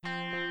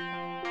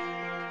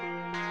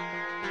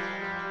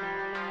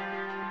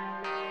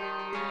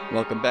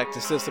Welcome back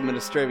to System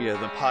Administrivia,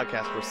 the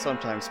podcast where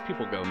sometimes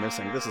people go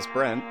missing. This is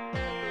Brent.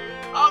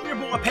 I'm your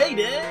boy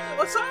Payday.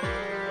 What's up?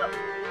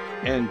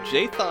 And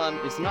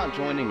Jathan is not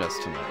joining us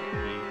tonight.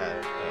 He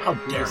had How a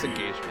dare previous you.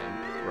 engagement.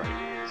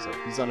 Right. So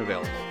he's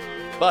unavailable.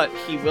 But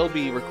he will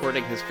be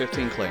recording his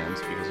 15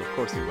 clams, because of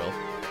course he will,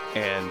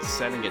 and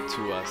sending it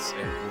to us,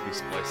 and we'll be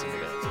splicing it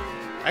in.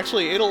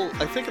 Actually,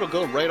 I think it'll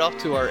go right off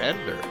to our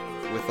editor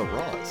with the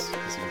raws.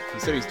 He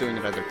said he's doing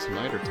it either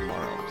tonight or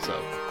tomorrow,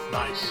 so...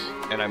 Nice.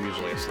 And I'm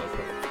usually a slow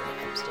cooker when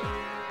it comes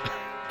to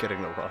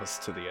getting the raws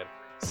to the end.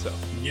 So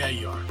Yeah,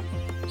 you are.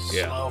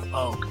 Yeah. Slow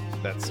poke.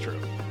 that's true.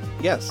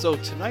 Yeah, so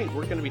tonight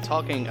we're going to be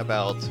talking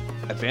about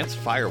advanced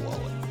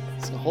firewalling.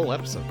 It's a whole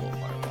episode full of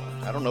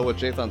firewalling. I don't know what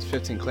Jathan's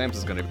 15 clams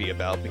is going to be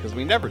about, because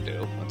we never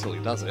do until he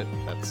does it.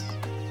 That's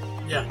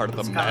Yeah. part of the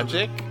it's kind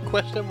magic,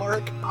 question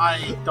mark?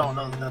 I don't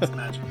know that that's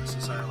magic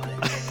necessarily.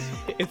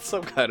 It's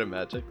some kind of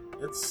magic.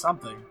 It's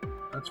something.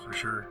 That's for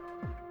sure.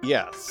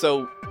 Yeah,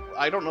 so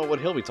I don't know what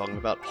he'll be talking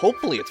about.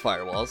 Hopefully it's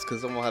firewalls,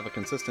 because then we'll have a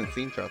consistent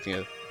theme throughout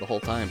the whole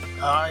time.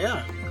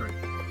 Yeah. Great.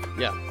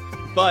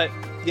 But,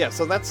 yeah,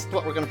 so that's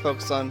what we're going to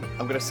focus on.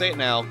 I'm going to say it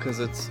now, because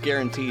it's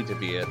guaranteed to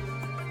be it.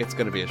 It's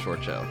going to be a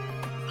short show.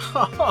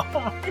 Oh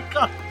my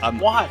god. I'm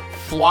Why?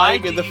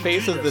 flying Why in do the you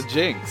face do of the this?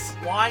 jinx.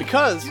 Why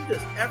Because- do you do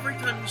this every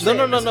time you No, say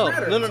no, it? no, Doesn't no,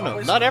 matter. no, It's no, no.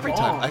 always Not every wrong.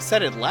 time. I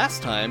said it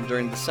last time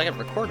during the second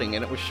recording,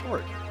 and it was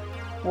short.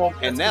 Well,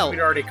 and that's now- 'cause we'd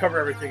already covered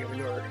everything that we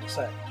knew we were going to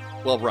say.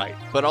 Well, right.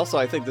 But also,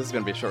 I think this is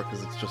going to be short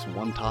because it's just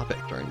one topic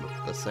during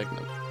the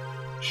segment.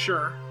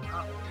 Sure.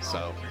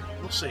 So-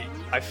 we'll see.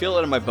 I feel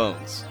it in my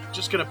bones.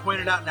 Just going to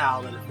point it out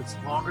now that if it's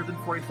longer than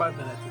 45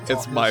 minutes,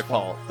 It's all my his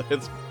fault.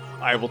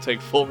 I will take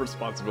full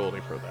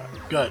responsibility for that.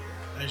 Good,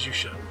 as you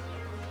should.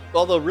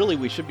 Although, really,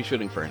 we should be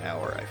shooting for an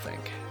hour, I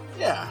think.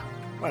 Yeah,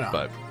 why not?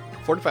 But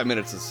 45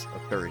 minutes is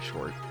a very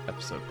short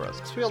episode for us,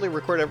 because we only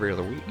record every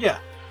other week. Yeah,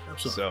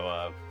 absolutely.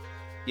 So,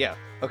 yeah.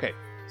 Okay.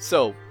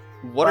 So,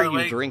 what By are the you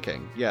way,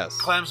 drinking? Yes.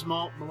 Clams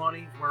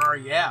Maloney, where are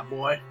you at,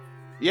 boy?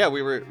 Yeah,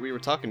 we were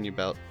talking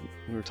about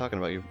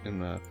you in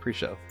the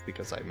pre-show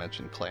because I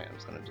mentioned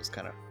clams, and it just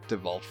kind of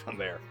devolved from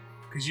there.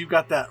 Because you've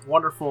got that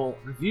wonderful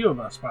review of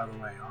us, by the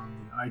way,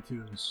 on the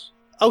iTunes.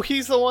 Oh,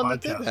 he's the one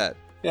that Podcast. did that.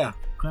 Yeah,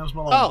 Clams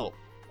Maloney. Oh,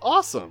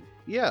 awesome.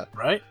 Yeah,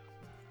 Right?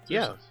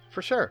 yeah, Seriously,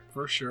 for sure.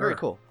 for sure. Very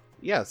cool.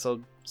 Yeah,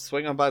 so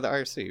swing on by the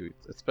IRC.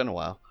 It's been a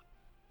while.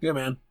 Yeah,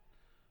 man.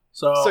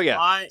 So yeah.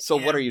 I So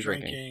what am are you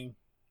drinking?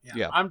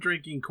 Yeah. I'm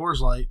drinking Coors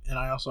Light, and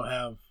I also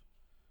have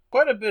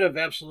quite a bit of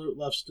Absolute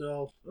left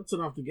still. That's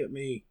enough to get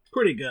me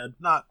pretty good.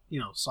 Not,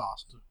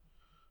 sauced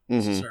Mm-hmm.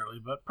 necessarily,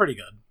 but pretty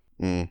good.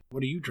 Mm.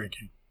 What are you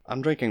drinking?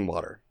 I'm drinking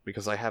water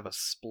because I have a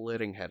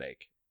splitting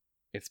headache.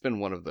 It's been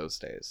one of those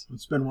days.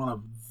 It's been one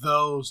of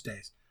those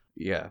days.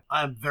 Yeah.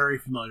 I am very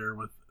familiar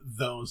with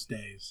those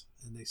days,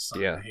 and they suck.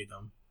 Yeah. I hate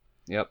them.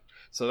 Yep.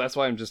 So that's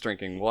why I'm just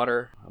drinking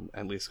water. I'm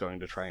at least going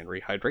to try and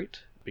rehydrate,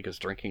 because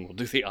drinking will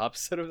do the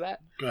opposite of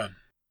that. Good.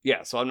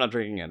 Yeah, so I'm not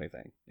drinking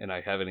anything, and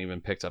I haven't even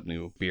picked up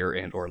new beer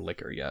and or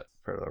liquor yet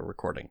for the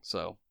recording.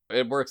 So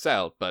it works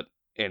out, but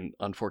in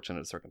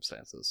unfortunate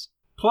circumstances.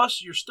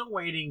 Plus, you're still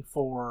waiting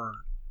for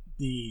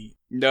the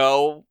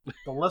No,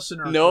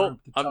 listener No,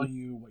 group to tell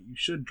you what you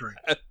should drink.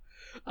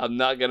 I'm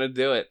not gonna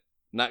do it.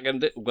 Not gonna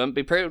do. Wouldn't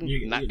be prudent.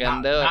 Not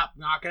gonna do it.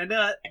 Not gonna do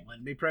it.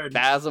 Wouldn't be prudent.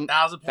 Thousand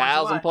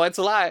points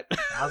a light.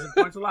 1,000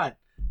 points of light.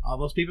 All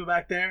those people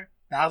back there,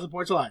 1,000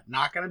 points of light.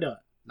 Not gonna do it.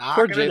 Not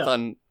Poor gonna do it.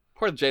 Jathan.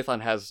 Poor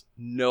Jathan has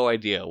no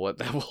idea what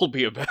that will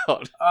be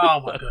about.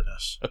 Oh my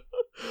goodness.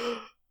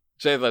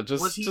 Jathan,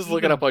 Was he just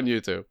look it even- up on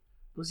YouTube.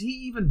 Was he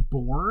even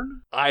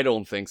born? I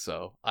don't think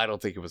so. I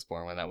don't think he was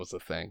born when that was a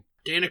thing.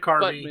 Dana But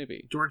Carvey,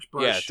 maybe. George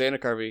Bush. Yeah, Dana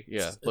Carvey.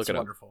 Yeah, It's look it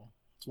up. wonderful.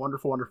 It's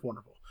wonderful, wonderful,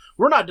 wonderful.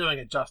 We're not doing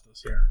it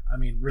justice here. I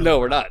mean, really. No,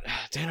 we're not.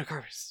 Dana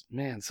Carvey's,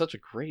 man, such a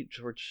great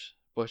George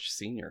Bush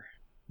Sr.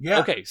 Yeah.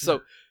 Okay,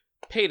 so,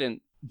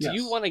 Peyton, do Yes.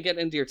 you want to get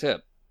into your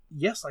tip?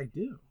 Yes, I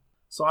do.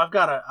 So I've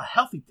got a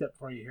healthy tip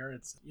for you here.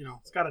 It's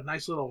it's got a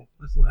nice little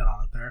head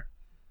on it there,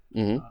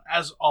 Mm-hmm.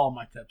 as all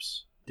my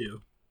tips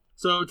do.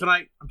 So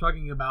tonight I'm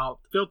talking about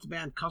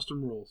fail-to-ban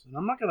custom rules, and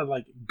I'm not gonna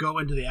go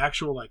into the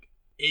actual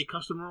a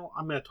custom rule.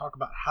 I'm gonna talk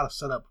about how to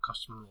set up a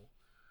custom rule,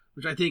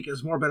 which I think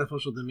is more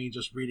beneficial than me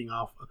just reading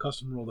off a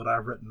custom rule that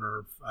I've written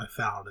or I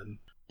found, and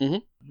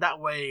Mhm. that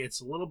way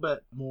it's a little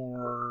bit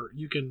more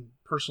you can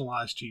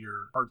personalize to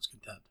your heart's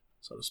content,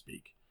 so to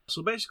speak.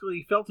 So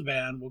basically,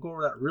 fail-to-ban, we'll go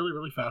over that really,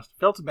 really fast.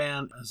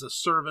 Fail-to-ban is a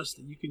service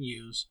that you can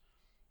use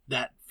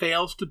that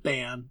fails to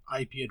ban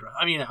IP address.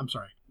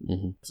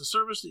 Mm-hmm. It's a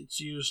service that's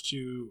used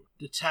to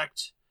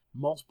detect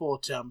multiple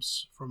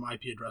attempts from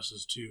IP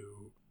addresses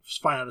to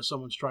find out if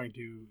someone's trying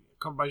to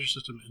compromise your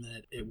system, and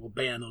then it will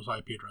ban those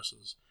IP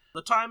addresses.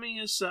 The timing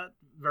is set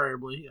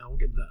variably. We'll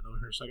get to that over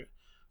here in a second.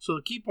 So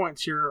the key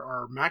points here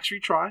are max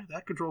retry.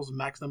 That controls the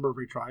max number of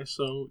retries.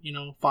 So,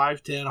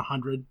 5, 10,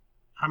 100,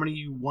 how many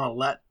you want to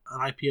let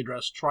an IP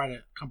address try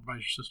to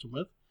compromise your system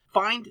with.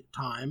 Find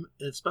time,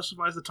 it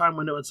specifies the time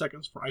window in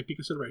seconds for IP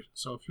consideration.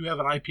 So if you have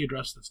an IP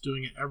address that's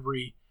doing it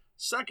every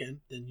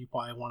second, then you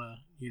probably want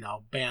to,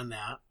 ban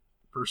that.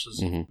 versus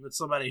Mhm. if it's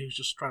somebody who's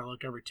just trying to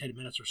look every 10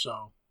 minutes or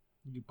so,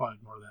 you can probably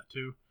ignore that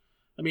too.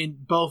 I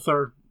mean, both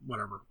are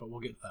whatever, but we'll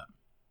get to that.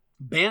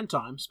 Ban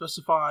time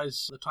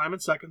specifies the time in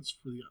seconds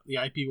for the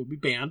IP will be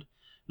banned.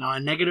 Now, a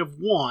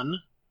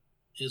 -1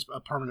 is a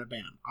permanent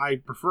ban. I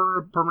prefer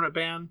a permanent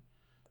ban.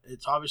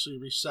 It's obviously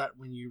reset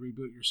when you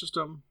reboot your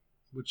system,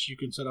 which you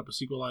can set up a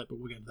SQLite, but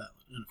we'll get to that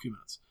in a few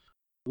minutes.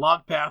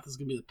 Log path is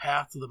going to be the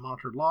path to the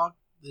monitored log.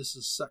 This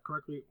is set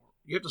correctly.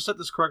 You have to set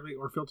this correctly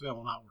or FilterBan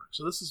will not work.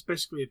 So this is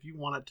basically if you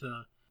want it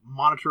to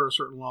monitor a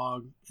certain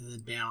log and then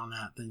ban on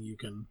that, then you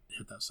can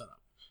hit that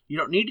setup. You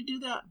don't need to do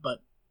that,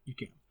 but you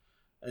can.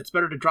 It's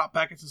better to drop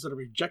packets instead of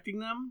rejecting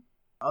them.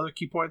 Other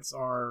key points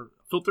are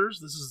filters.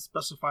 This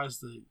specifies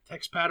the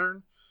text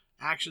pattern.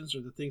 Actions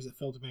are the things that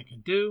FilterBan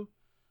can do.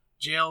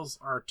 Jails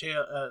are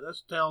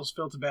tells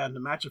FilterBan to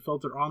match a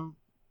filter on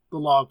the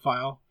log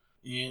file.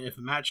 And if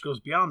a match goes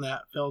beyond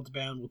that,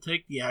 FilterBan will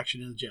take the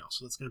action in the jail.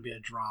 So that's going to be a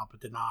drop, a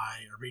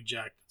deny, a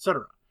reject,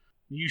 etc.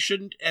 You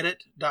shouldn't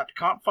edit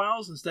 .conf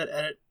files.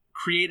 Instead,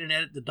 create and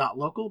edit the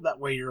 .local. That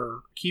way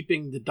you're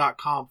keeping the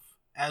 .conf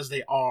as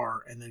they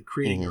are and then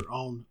creating your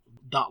own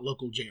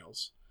 .local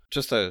jails.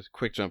 Just a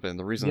quick jump in.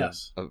 The reason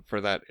Yes. for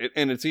that,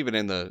 and it's even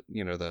in the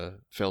the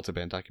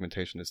FilterBan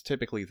documentation, is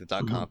typically the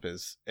 .conf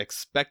is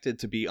expected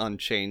to be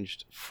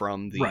unchanged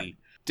from the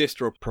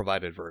distro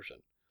provided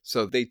version.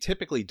 So they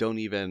typically don't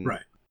even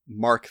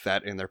mark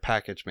that in their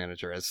package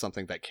manager as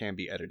something that can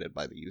be edited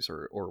by the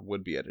user or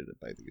would be edited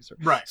by the user.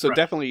 Right. So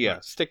definitely,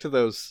 stick to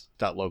those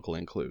 .local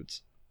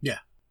includes. Yeah,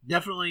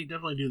 definitely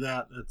do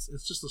that.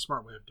 It's just a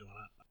smart way of doing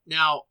it.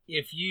 Now,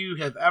 if you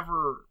have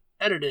ever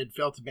edited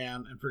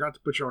FilterBan and forgot to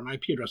put your own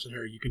IP address in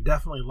here, you can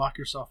definitely lock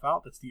yourself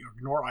out. That's the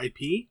ignore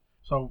IP.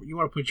 So you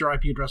want to put your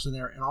IP address in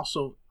there, and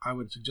also I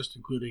would suggest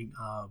including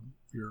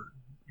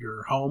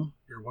your home,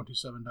 your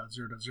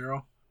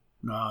 127.0.0.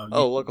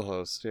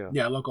 Localhost, yeah.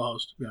 Yeah,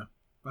 localhost, yeah.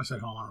 I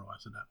said home, I don't know why I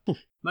said that.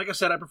 Like I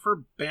said, I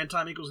prefer ban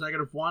time equals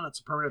 -1. That's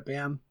a permanent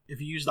ban.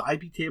 If you use the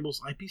IP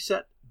tables IP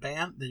set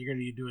ban, then you're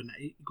going to do an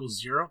equals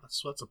 0.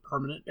 That's a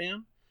permanent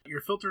ban.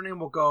 Your filter name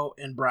will go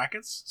in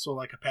brackets, so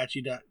like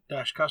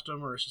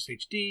Apache-custom or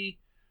SSHD.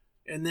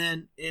 And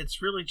then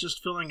it's really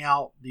just filling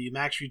out the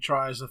max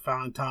retries, the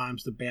found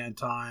times, the ban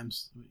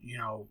times,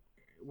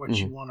 what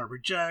you want to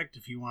reject,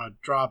 if you want to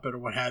drop it or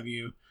what have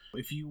you.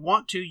 If you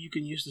want to, you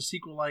can use the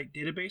SQLite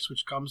database,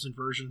 which comes in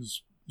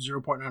versions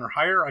 0.9 or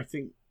higher. I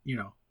think,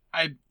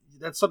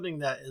 that's something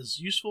that is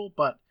useful,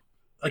 but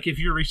like if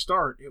you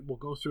restart, it will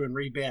go through and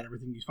reban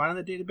everything you find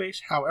in the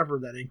database. However,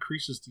 that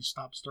increases the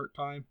stop-start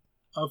time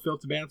of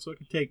FilterBan, so it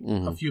can take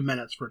a few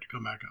minutes for it to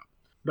come back up.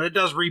 But it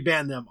does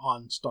reban them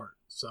on start,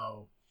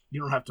 so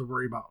you don't have to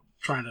worry about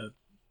trying to,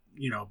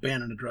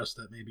 ban an address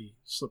that maybe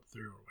slipped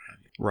through or what have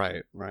you.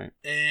 Right.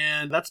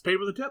 And that's paid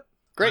with a tip.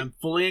 Great. I'm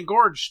fully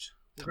engorged.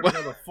 We're going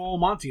to go the full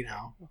Monty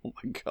now. Oh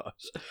my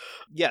gosh.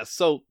 Yeah,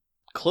 so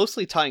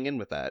closely tying in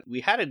with that,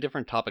 we had a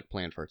different topic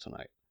planned for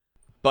tonight,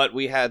 but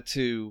we had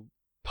to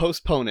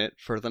postpone it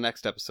for the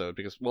next episode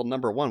because, well,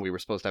 number one, we were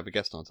supposed to have a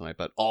guest on tonight,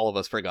 but all of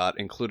us forgot,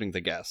 including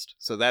the guest.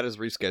 So that is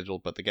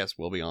rescheduled, but the guest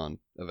will be on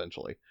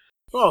eventually.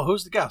 Oh,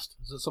 who's the guest?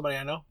 Is it somebody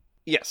I know?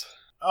 Yes.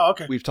 Oh,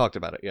 okay. We've talked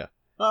about it, yeah.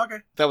 Oh, okay.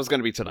 That was going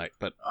to be tonight,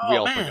 but we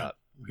all forgot.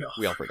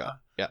 We all forgot.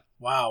 Yeah.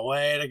 Wow,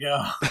 way to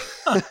go.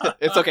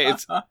 It's okay.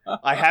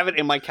 I have it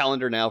in my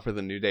calendar now for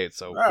the new date,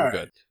 so we're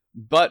good.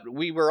 But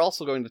we were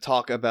also going to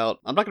talk about,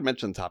 I'm not going to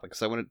mention the topic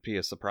because I want it to be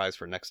a surprise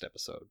for next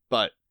episode,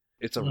 but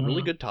it's a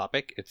really good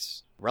topic.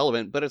 It's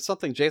relevant, but it's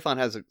something Jathan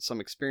has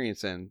some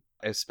experience in,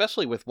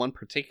 especially with one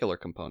particular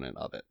component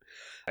of it.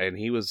 And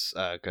he was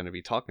going to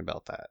be talking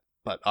about that.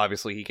 But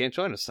obviously he can't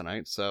join us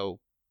tonight, so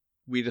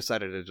we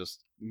decided to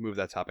just move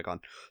that topic on.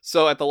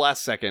 So at the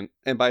last second,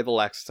 and by the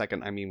last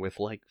second, I mean with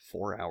like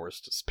 4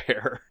 hours to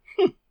spare,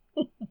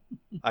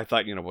 I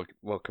thought,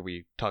 what could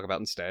we talk about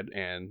instead?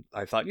 And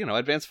I thought,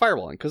 advanced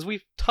firewalling, because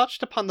we've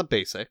touched upon the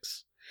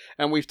basics,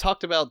 and we've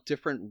talked about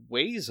different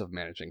ways of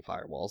managing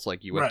firewalls,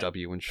 like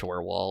UFW and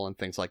Shorewall and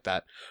things like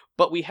that.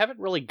 But we haven't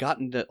really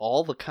gotten to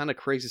all the kind of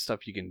crazy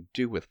stuff you can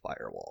do with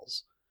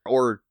firewalls.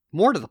 Or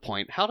more to the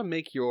point, how to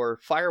make your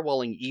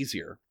firewalling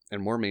easier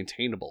and more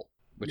maintainable,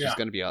 which is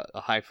going to be a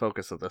high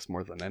focus of this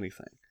more than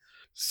anything.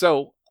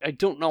 So I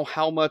don't know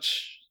how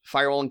much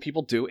firewalling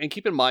people do. And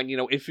keep in mind,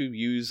 if you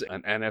use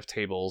an NF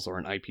tables or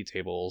an IP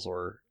tables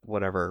or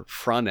whatever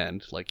front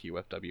end, like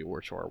UFW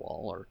or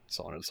Shorewall or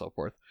so on and so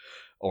forth,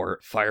 or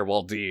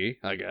Firewall D,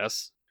 I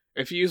guess.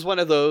 If you use one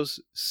of those,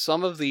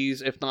 some of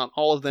these, if not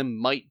all of them,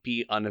 might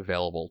be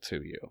unavailable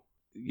to you.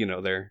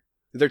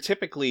 They're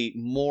typically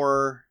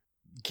more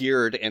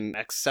geared and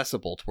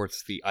accessible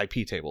towards the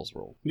IP tables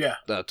rule. Yeah.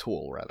 The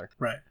tool, rather.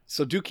 Right.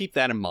 So do keep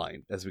that in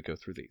mind as we go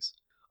through these.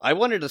 I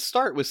wanted to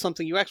start with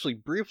something you actually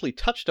briefly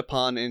touched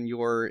upon in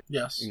your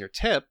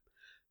tip,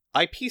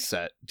 IP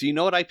set. Do you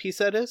know what IP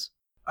set is?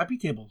 IP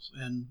tables.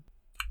 And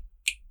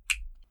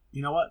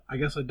you know what? I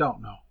guess I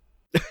don't know.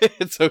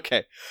 It's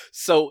okay.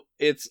 So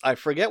I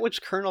forget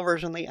which kernel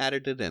version they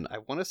added it in. I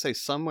want to say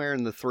somewhere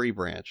in the 3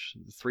 branch,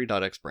 the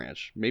 3.x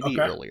branch, maybe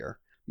earlier,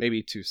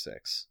 maybe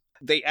 2.6.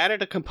 They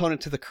added a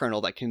component to the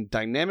kernel that can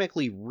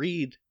dynamically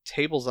read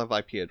tables of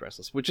IP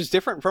addresses, which is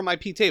different from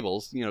IP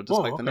tables,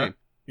 despite the name.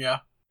 Yeah.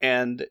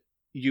 And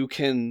you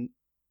can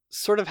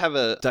sort of have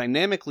a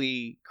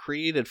dynamically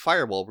created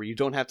firewall where you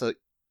don't have to,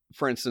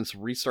 for instance,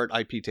 restart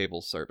IP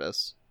tables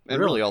service. And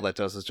really all that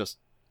does is just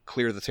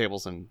clear the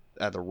tables and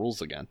add the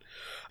rules again.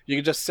 You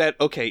can just set,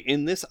 okay,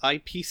 in this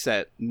IP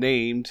set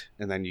named,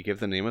 and then you give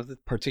the name of the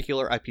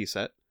particular IP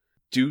set,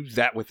 do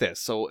that with this.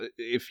 So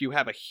if you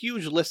have a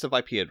huge list of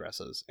IP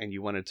addresses and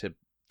you wanted to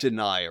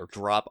deny or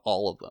drop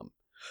all of them,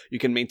 you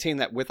can maintain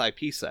that with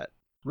IP set.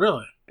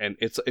 Really? And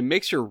it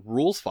makes your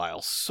rules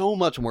file so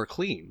much more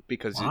clean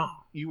because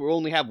you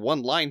only have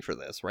one line for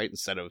this, right?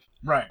 Instead of,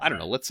 I don't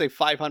know, let's say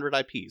 500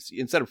 IPs.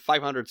 Instead of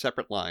 500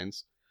 separate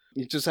lines,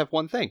 you just have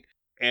one thing.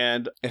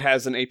 And it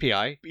has an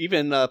API.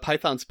 Even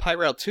Python's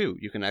PyRoute 2,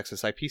 you can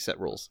access IP set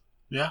rules.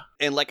 Yeah.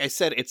 And like I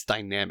said, it's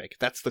dynamic.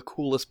 That's the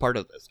coolest part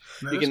of this.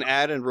 You can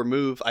add and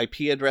remove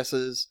IP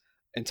addresses,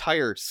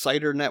 entire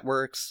CIDR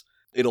networks.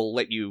 It'll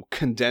let you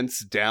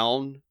condense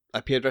down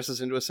IP addresses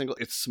into a single.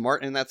 It's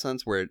smart in that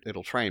sense where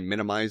it'll try and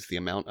minimize the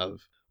amount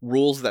of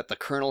rules that the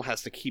kernel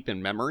has to keep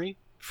in memory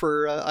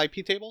for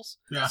IP tables.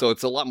 Yeah. So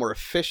it's a lot more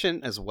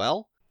efficient as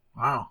well.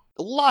 Wow.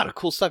 A lot of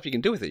cool stuff you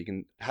can do with it. You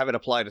can have it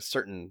apply to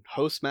certain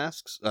host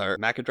masks, or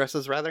MAC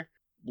addresses rather.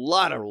 A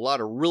lot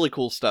of really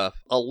cool stuff.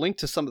 I'll link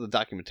to some of the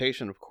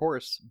documentation, of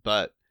course,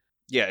 but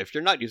yeah, if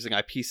you're not using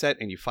IPset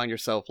and you find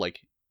yourself like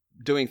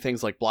doing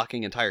things like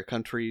blocking entire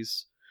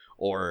countries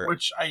or...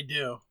 Which I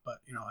do, but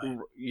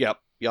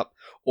Yep.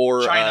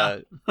 Or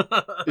China.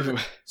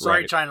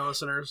 Sorry, right. China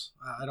listeners.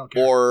 I don't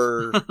care.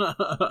 Or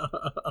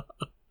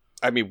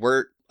I mean,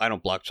 I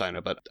don't block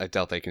China, but I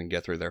doubt they can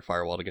get through their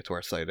firewall to get to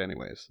our site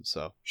anyways.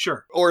 So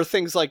sure. Or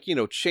things like,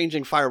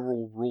 changing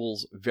firewall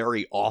rules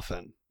very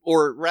often,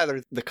 or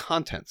rather the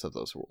contents of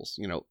those rules.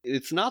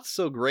 It's not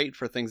so great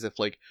for things if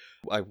like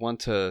I want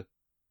to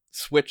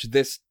switch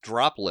this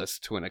drop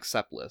list to an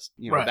accept list.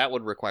 That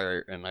would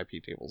require an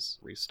IP tables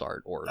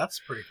restart or that's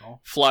pretty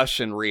cool.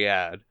 Flush and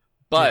re-add.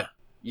 But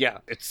yeah,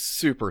 it's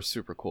super,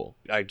 super cool.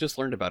 I just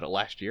learned about it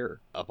last year,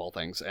 of all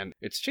things, and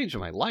it's changed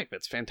my life.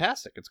 It's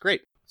fantastic. It's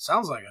great.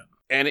 Sounds like it.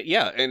 And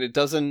it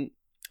doesn't...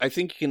 I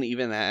think you can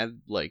even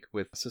add, like,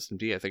 with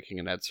systemd, I think you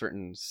can add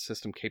certain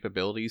system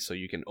capabilities, so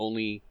you can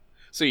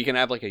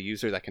have, like, a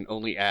user that can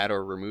only add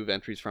or remove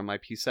entries from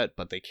IPset,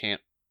 but they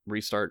can't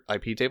restart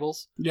IP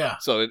tables. Yeah.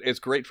 So it's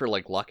great for,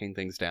 like, locking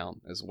things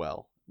down as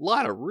well. A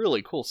lot of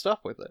really cool stuff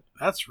with it.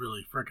 That's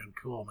really freaking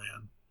cool,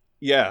 man.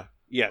 Yeah.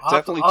 Yeah,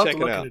 definitely check it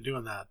out. I'll look into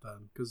doing that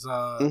then, because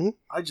I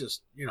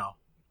just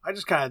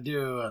kind of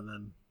do, and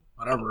then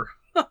whatever.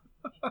 So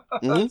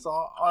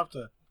I'll have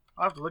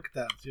to look at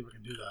that and see if I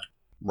can do that.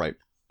 Right.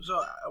 So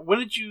when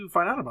did you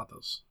find out about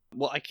this?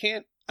 Well, I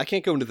can't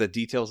go into the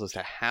details as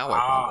to how I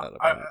found out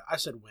about it. I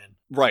said when.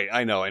 Right,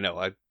 I know.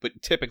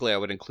 But typically I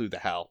would include the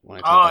how when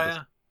I talk about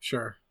this.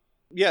 Sure.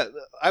 Yeah,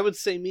 I would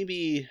say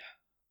maybe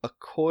a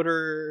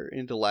quarter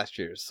into last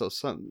year, so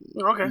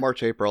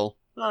March, April.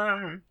 All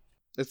right.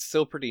 It's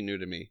still pretty new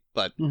to me,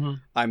 but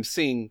I'm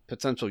seeing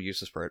potential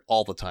uses for it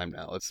all the time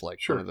now. It's like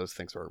one of those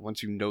things where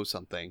once you know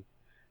something,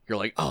 you're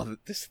like, oh,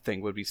 this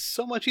thing would be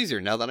so much easier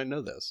now that I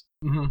know this.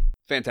 Mm-hmm.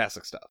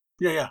 Fantastic stuff.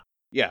 Yeah.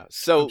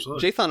 So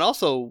absolutely. Jathan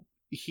also,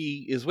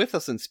 he is with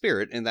us in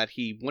spirit in that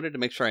he wanted to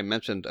make sure I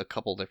mentioned a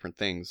couple different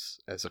things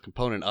as a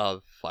component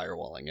of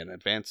firewalling and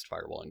advanced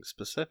firewalling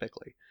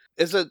specifically.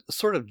 As a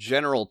sort of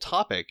general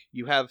topic,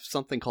 you have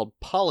something called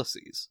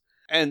policies.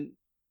 And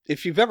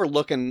if you've ever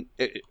looking?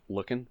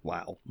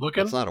 Wow.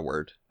 Looking? That's not a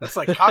word. That's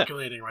like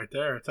calculating right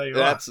there, I tell you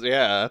what.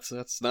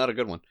 That's not a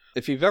good one.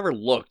 If you've ever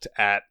looked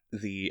at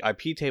the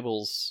IP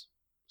tables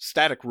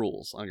static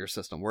rules on your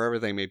system, wherever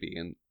they may be,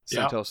 in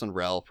CentOS and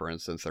RHEL, for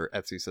instance, there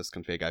are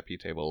etsysysconfig IP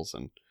tables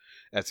and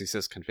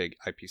etsysysconfig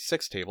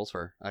IP6 tables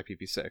for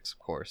IPv6, of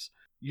course.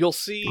 You'll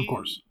see... Of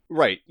course.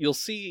 Right. You'll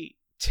see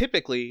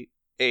typically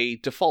a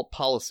default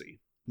policy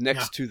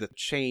next to the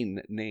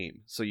chain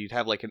name. So you'd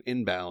have like an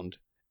inbound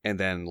and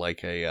then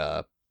like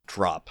a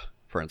drop,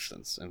 for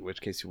instance, in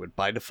which case you would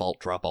by default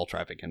drop all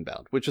traffic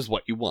inbound, which is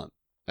what you want.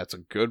 That's a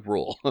good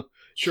rule.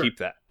 Sure. Keep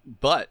that.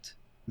 But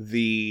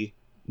the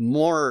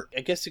more,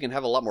 I guess you can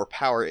have a lot more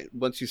power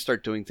once you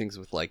start doing things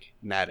with like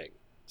natting.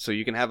 So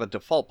you can have a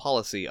default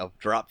policy of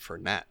drop for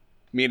nat,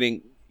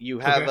 meaning you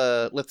have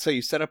let's say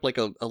you set up like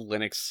a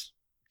Linux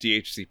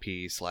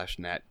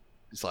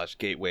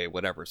DHCP/NAT/gateway,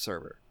 whatever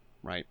server,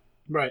 right?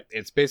 Right.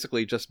 It's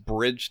basically just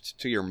bridged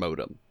to your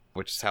modem,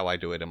 which is how I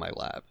do it in my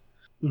lab.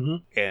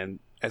 Mm-hmm. And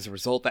as a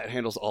result, that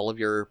handles all of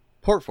your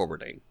port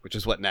forwarding, which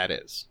is what NAT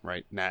is,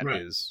 right? NAT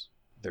is,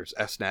 there's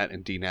SNAT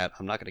and DNAT.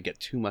 I'm not going to get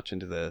too much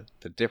into the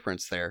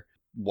difference there.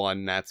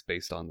 One NAT's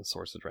based on the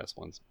source address,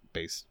 one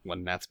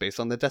NAT's based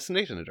on the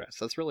destination address.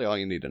 That's really all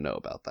you need to know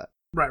about that.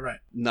 Right.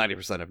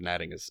 90% of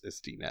NATing is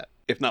DNAT,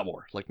 if not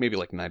more. Like maybe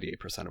like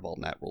 98% of all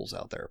NAT rules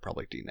out there are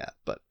probably DNAT.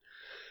 But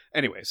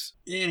anyways.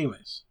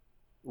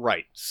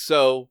 Right.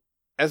 So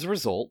as a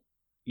result,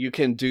 you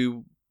can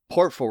do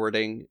port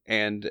forwarding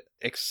and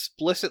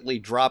explicitly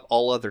drop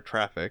all other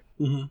traffic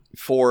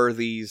for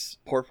these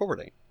port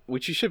forwarding.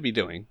 which you should be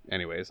doing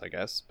anyways, I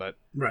guess. But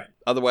Right.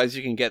 otherwise,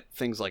 you can get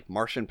things like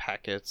Martian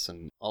packets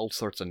and all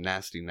sorts of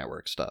nasty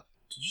network stuff.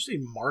 Did you say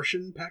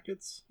Martian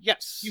packets?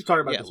 Yes. You've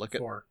talked about Yeah, this look at-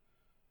 before.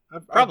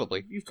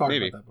 Probably. You've talked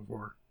Maybe. about that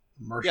before.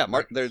 Martian Yeah,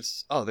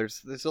 packets.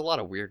 there's a lot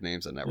of weird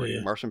names in networking.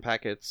 Yeah. Martian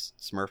packets,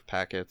 Smurf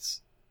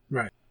packets.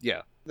 Right.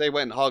 Yeah, they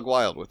went hog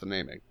wild with the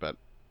naming, but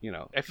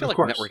I feel Of like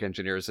course. network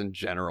engineers in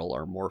general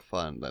are more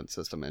fun than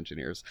system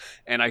engineers,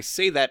 and I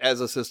say that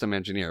as a system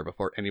engineer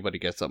before anybody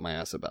gets up my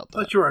ass about I thought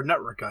that. you were a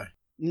network guy.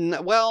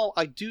 Well,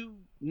 I do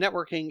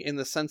networking in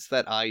the sense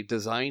that I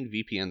design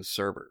VPN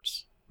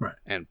servers. Right.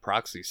 And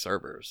proxy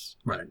servers,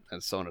 Right.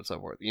 and so on and so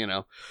forth,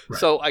 Right.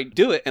 So I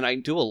do it, and I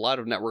do a lot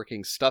of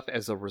networking stuff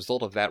as a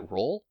result of that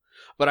role,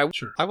 but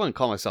Sure. I wouldn't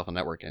call myself a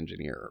network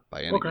engineer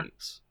by any Okay.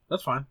 means.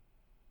 That's fine.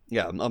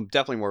 Yeah, I'm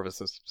definitely more of a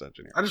systems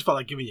engineer. I just felt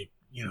like giving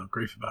you,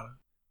 grief about it.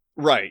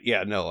 Right,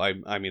 yeah, no,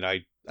 I mean,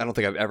 I don't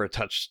think I've ever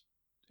touched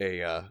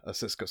a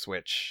Cisco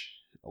switch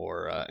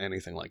or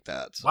anything like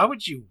that. So. Why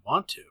would you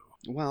want to?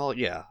 Well,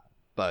 yeah,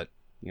 but,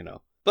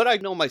 but I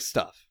know my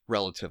stuff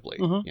relatively,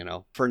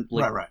 Mhm. for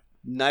like Right.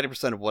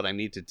 90% of what I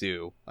need to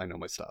do, I know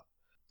my stuff.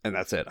 And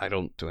that's it. I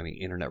don't do any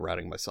internet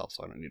routing myself,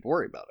 so I don't need to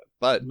worry about it.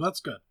 But That's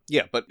good.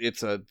 yeah, but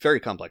it's a very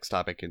complex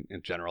topic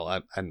in general.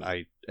 And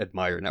I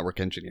admire network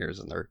engineers,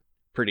 and they're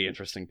pretty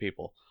interesting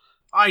people.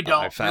 I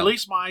don't. I found-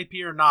 Release my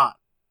IP or not.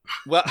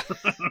 Well,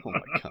 oh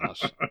my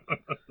gosh.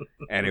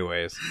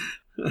 Anyways,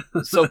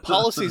 so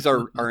policies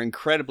are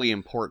incredibly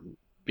important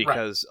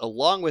because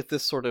along with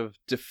this sort of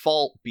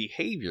default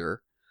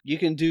behavior, you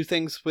can do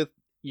things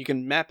you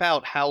can map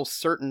out how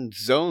certain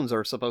zones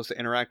are supposed to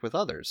interact with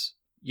others.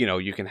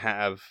 You can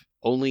have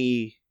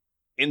only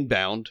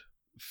inbound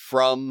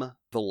from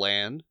the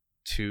LAN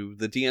to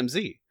the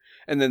DMZ.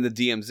 And then the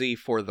DMZ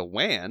for the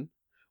WAN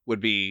would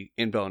be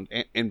inbound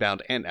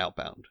and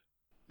outbound,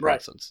 for Right.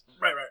 instance.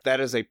 Right. That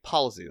is a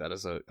policy. That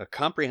is a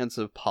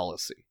comprehensive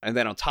policy. And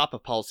then on top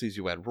of policies,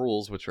 you add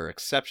rules, which are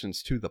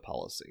exceptions to the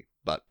policy.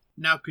 But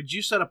Now, could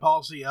you set a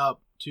policy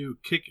up to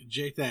kick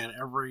Jathan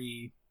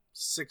every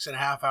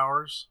 6.5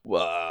 hours?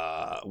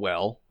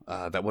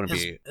 that wouldn't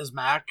be... His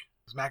MAC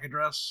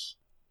address?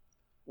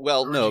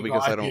 Well, Or would no, you go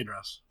because IP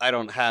address? I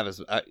don't have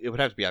it would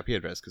have to be IP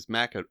address because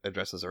MAC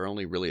addresses are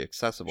only really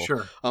accessible.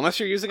 Sure. Unless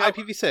you're using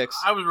IPv6.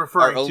 I was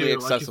referring are only to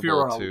like if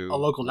you're accessible on to a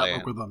local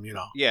network LAN. with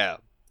them, Yeah.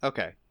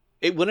 Okay.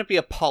 It wouldn't be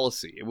a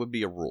policy. It would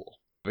be a rule.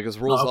 Because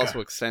rules Okay. also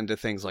extend to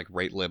things like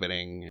rate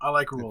limiting I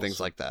like and rules. things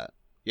like that.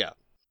 Yeah.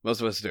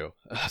 Most of us do.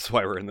 That's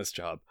why we're in this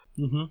job.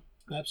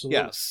 Mm-hmm. Absolutely.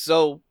 Yeah.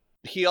 So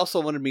he also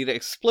wanted me to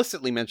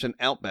explicitly mention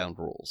outbound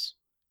rules.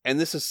 And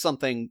this is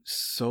something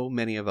so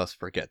many of us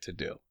forget to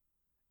do.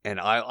 And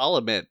I'll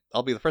admit,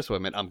 I'll be the first to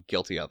admit I'm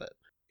guilty of it.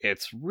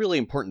 It's really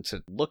important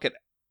to look at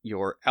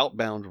your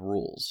outbound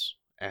rules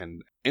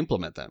and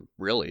implement them,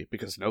 really,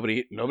 because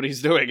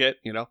nobody's doing it,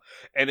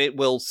 and it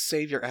will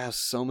save your ass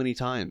so many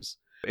times.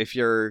 If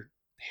you're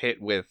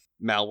hit with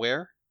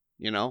malware,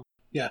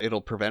 Yeah.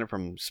 it'll prevent it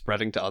from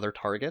spreading to other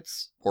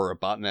targets or a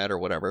botnet or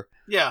whatever.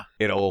 Yeah.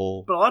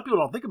 It'll... But a lot of people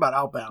don't think about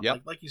outbound.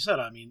 Yep. Like you said,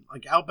 I mean,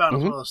 like outbound is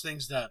Mhm. one of those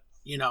things that,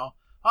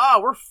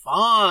 we're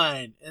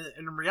fine. And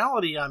in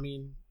reality, I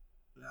mean,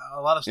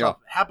 a lot of stuff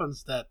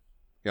happens that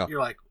Yeah. you're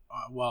like,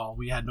 well,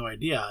 we had no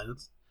idea. And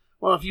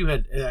well, if you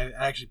had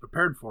actually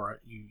prepared for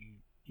it,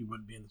 you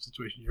wouldn't be in the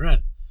situation you're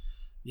in.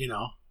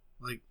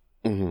 Like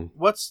Mhm.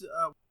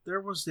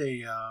 there was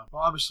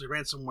obviously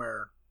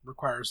ransomware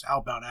requires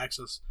outbound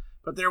access,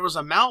 but there was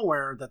a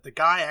malware that the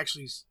guy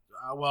actually,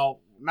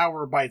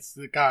 Malwarebytes,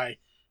 the guy,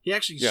 he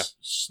actually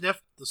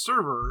sniffed the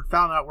server,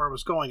 found out where it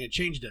was going, and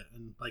changed it,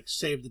 and like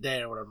saved the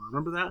day or whatever.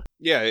 Remember that?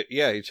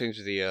 Yeah, he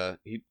changed the,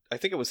 I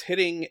think it was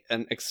hitting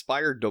an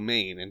expired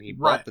domain, and he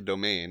bought the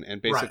domain,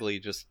 and basically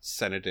just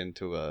sent it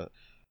into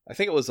I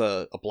think it was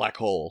a black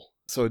hole.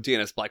 So a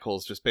DNS black hole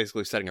is just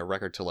basically setting a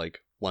record to like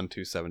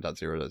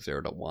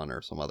 127.0.0.1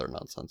 or some other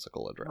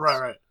nonsensical address.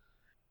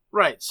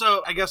 Right.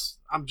 So I guess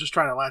I'm just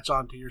trying to latch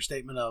on to your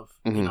statement of,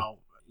 Mhm.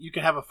 you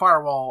can have a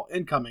firewall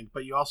incoming,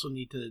 but you also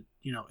need to,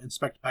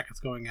 inspect packets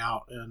going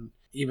out and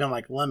even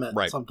like limit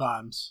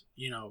sometimes,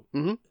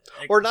 Mhm.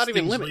 Or not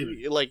even things limit,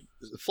 leaving. like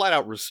flat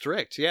out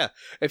restrict. Yeah.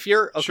 If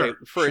you're, okay,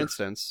 for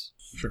instance,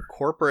 Sure.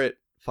 corporate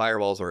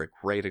firewalls are a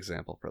great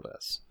example for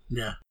this.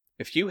 Yeah.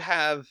 If you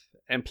have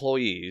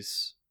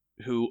employees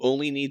who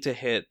only need to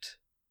hit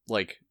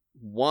like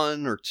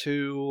one or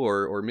two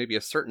or maybe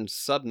a certain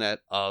subnet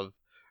of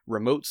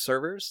remote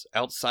servers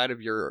outside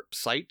of your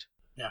site,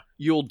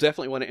 you'll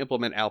definitely want to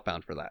implement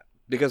outbound for that.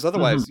 Because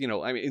otherwise,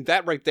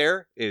 that right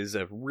there is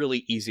a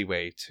really easy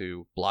way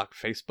to block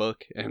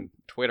Facebook and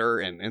Twitter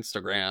and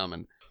Instagram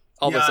and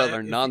all this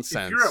other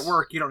nonsense. If you're at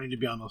work, you don't need to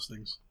be on those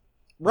things.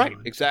 Right,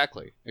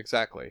 exactly.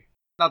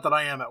 Not that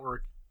I am at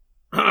work.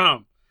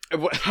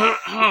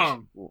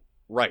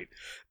 Right.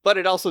 But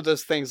it also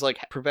does things like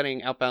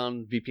preventing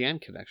outbound VPN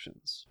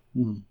connections.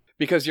 Mhm.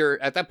 Because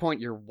at that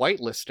point, you're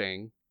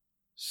whitelisting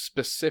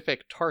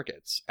specific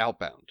targets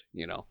outbound,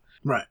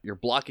 Right. You're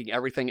blocking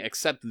everything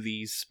except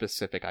these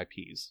specific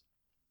IPs.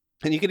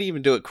 And you can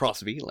even do it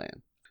cross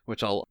VLAN,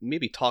 which I'll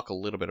maybe talk a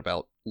little bit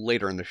about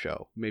later in the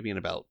show, maybe in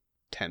about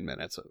 10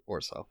 minutes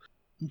or so.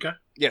 Okay.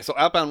 Yeah, so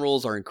outbound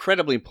rules are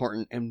incredibly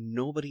important, and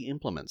nobody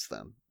implements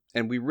them.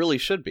 And we really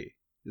should be,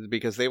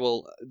 because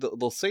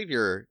they'll save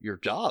your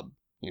job,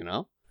 you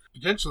know?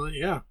 Potentially,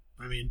 yeah.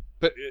 I mean...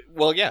 But,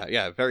 well, yeah,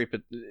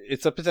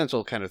 it's a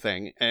potential kind of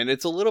thing. And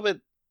it's a little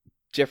bit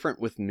different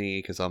with me,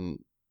 because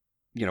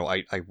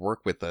I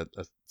work with the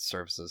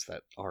services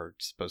that are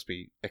supposed to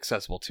be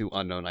accessible to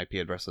unknown IP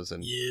addresses,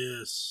 and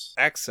yes,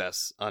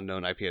 access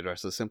unknown IP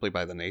addresses simply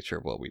by the nature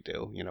of what we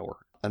do. You know, we're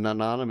an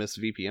anonymous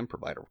VPN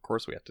provider. Of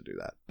course we have to do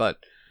that. But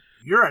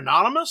you're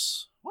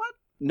anonymous? What?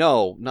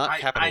 No, not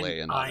capital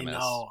A anonymous, I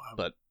know.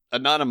 But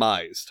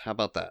anonymized. How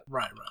about that?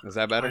 Right. Is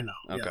that better? I know.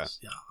 Okay. Yes,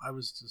 yeah, I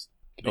was just...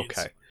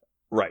 Okay.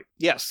 Right.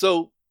 Yeah,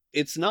 so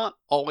it's not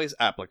always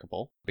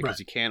applicable, because Right.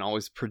 you can't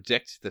always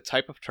predict the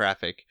type of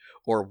traffic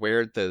or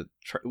where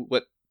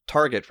what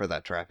target for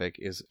that traffic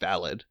is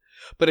valid.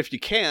 But if you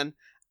can,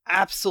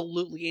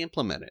 absolutely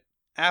implement it.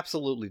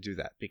 Absolutely do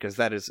that, because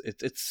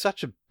it's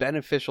such a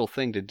beneficial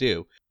thing to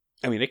do.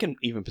 I mean, it can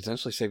even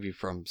potentially save you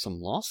from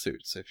some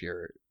lawsuits if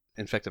you're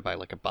infected by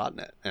like a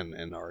botnet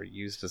and are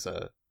used as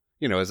a,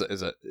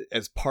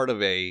 as part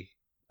of an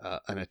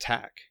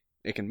attack.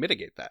 It can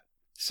mitigate that.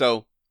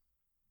 So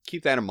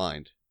keep that in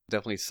mind.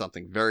 Definitely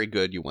something very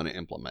good you want to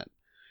implement.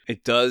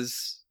 It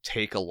does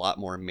take a lot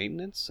more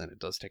maintenance, and it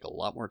does take a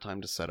lot more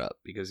time to set up,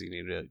 because you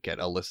need to get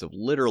a list of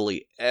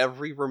literally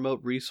every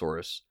remote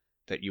resource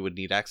that you would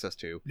need access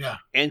to,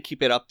 and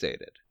keep it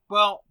updated.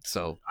 Well,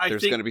 so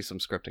there's going to be some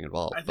scripting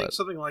involved. I think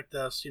something like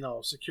this,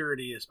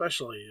 security,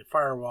 especially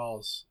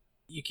firewalls,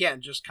 you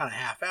can't just kind of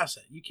half-ass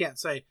it. You can't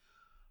say,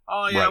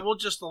 oh yeah, we'll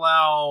just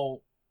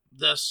allow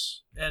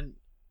this and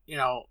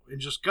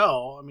just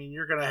go. I mean,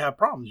 you're going to have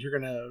problems. You're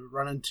going to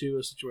run into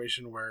a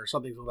situation where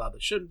something's allowed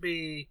that shouldn't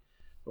be,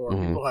 or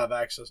people have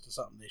access to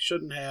something they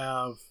shouldn't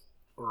have,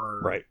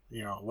 or,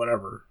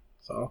 whatever.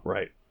 So,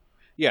 right.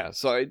 Yeah,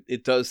 so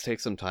it does take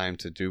some time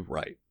to do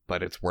right,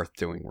 but it's worth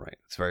doing right.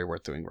 It's very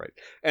worth doing right.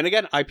 And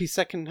again,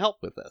 IPsec can help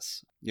with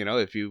this.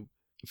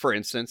 For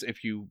instance,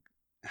 if you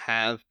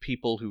have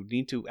people who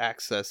need to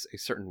access a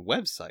certain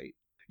website,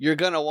 you're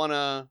going to want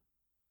to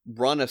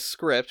run a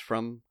script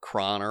from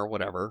cron or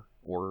whatever,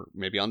 or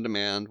maybe on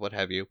demand, what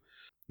have you,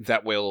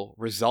 that will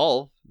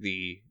resolve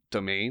the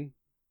domain,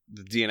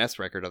 the DNS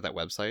record of that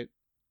website,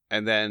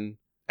 and then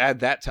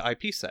add that to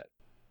IPsec.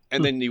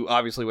 And then you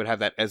obviously would have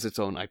that as its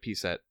own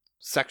IPsec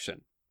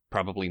section,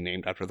 probably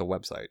named after the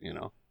website,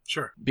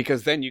 Sure.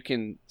 Because then you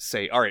can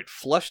say, all right,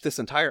 flush this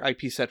entire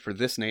IPsec for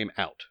this name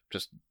out.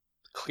 Just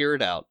clear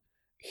it out.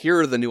 Here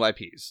are the new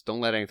IPs. Don't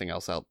let anything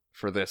else out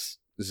for this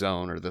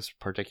zone or this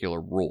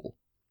particular rule.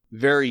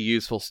 Very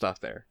useful stuff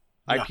there.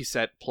 Yeah.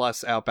 IPsec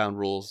plus outbound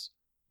rules,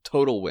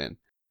 total win.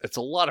 It's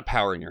a lot of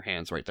power in your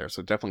hands right there,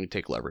 so definitely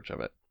take leverage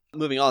of it.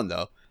 Moving on,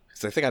 though,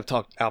 because I think I've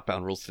talked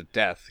outbound rules to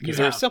death, because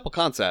they're a simple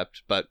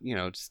concept, but,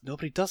 just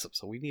nobody does them,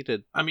 so we need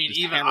to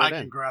even I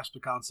can grasp the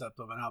concept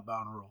of an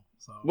outbound rule,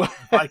 so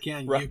if I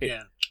can, right. You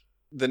can.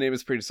 The name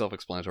is pretty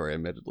self-explanatory,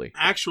 admittedly.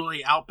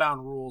 Actually,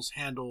 outbound rules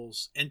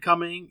handles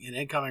incoming, and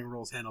incoming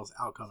rules handles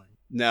outgoing.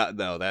 No,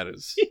 that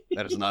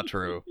is not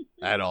true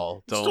at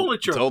all. Don't, it's totally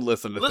true. Don't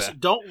listen to that.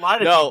 Don't lie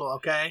to people,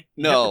 okay?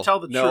 You have to tell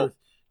the truth.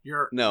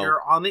 You're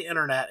on the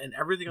internet, and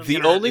everything on the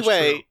internet only is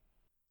way, true.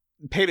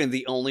 Peyton,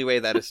 the only way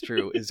that is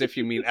true is if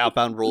you mean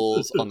outbound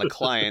rules on the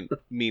client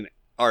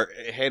are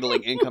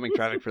handling incoming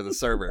traffic for the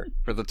server,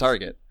 for the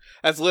target.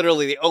 That's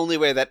literally the only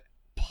way that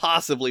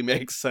possibly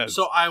makes sense.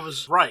 So I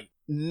was right.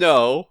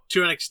 No.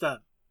 To an extent.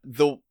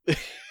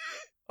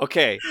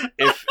 Okay,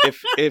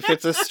 if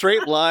it's a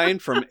straight line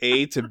from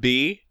A to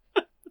B,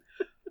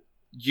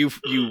 you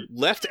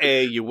left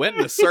A, you went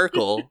in a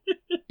circle,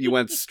 you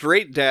went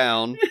straight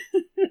down,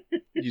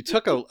 you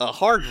took a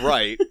hard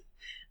right,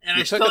 and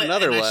you took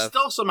another left. I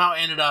still somehow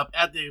ended up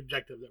at the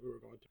objective that we were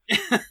going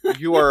to.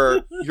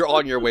 You're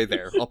on your way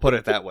there. I'll put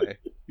it that way.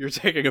 You're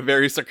taking a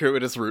very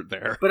circuitous route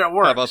there. But it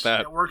works. How about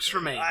that? It works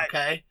for me.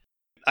 Okay.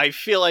 I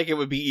feel like it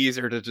would be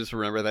easier to just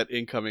remember that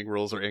incoming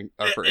rules are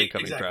for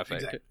incoming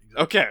traffic. Exactly.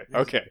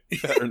 Okay,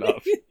 fair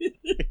enough.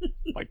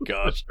 My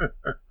gosh.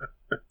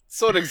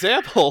 So an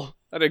example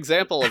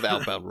of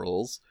outbound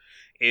rules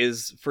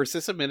is for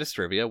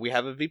sysadministrivia, we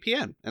have a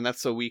VPN, and that's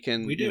so we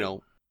can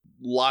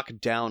lock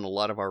down a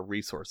lot of our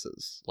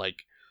resources,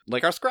 like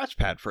our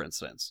Scratchpad, for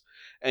instance.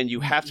 And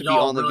you have to be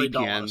on the VPN.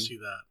 Don't want to see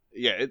that.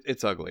 Yeah,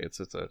 it's ugly. It's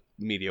a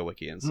media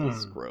wiki, and so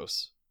it's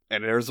gross.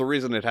 And there's a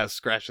reason it has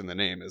Scratch in the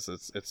name. It's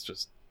just,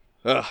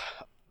 it's a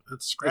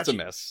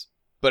mess.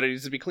 But it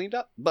needs to be cleaned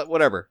up. But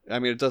whatever. I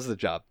mean, it does the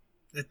job.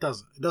 It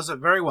does. It does it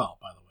very well,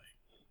 by the way.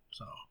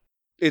 So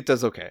it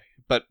does okay.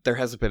 But there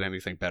hasn't been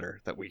anything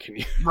better that we can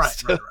use.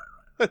 Right.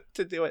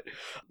 To do it.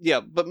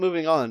 Yeah, but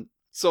moving on.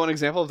 So an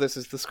example of this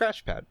is the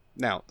Scratchpad.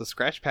 Now, the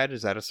Scratchpad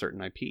is at a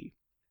certain IP,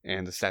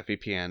 and the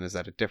StatVPN is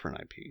at a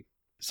different IP.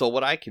 So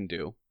what I can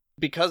do,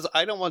 because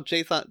I don't want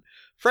Jathan...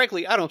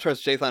 Frankly, I don't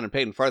trust Jathan and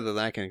Peyton farther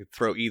than I can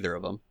throw either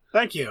of them.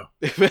 Thank you.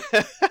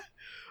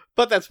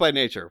 But that's by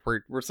nature.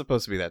 We're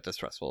supposed to be that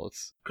distrustful.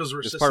 It's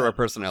part of our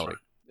personality.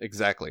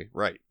 Exactly.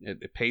 Right.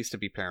 It pays to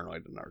be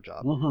paranoid in our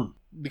job. Mm-hmm.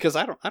 Because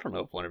I don't know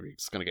if one of you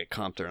is going to get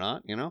comped or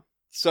not, you know?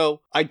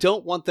 So I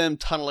don't want them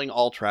tunneling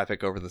all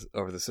traffic over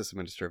the system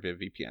industry via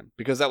VPN,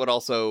 because that would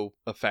also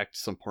affect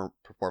some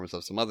performance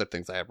of some other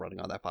things I have running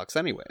on that box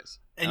anyways.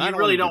 And you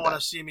really don't want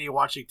to see me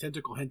watching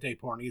tentacle hentai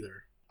porn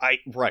either.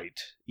 Right.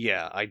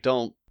 Yeah, I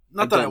don't.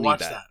 Not that I watch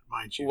that,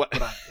 mind you.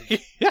 But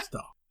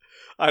still.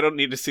 I don't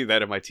need to see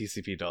that in my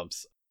TCP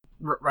dumps.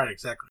 Right,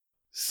 exactly.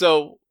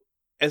 So,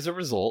 as a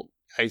result,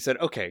 I said,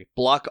 okay,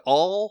 block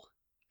all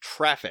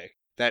traffic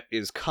that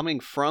is coming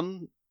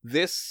from the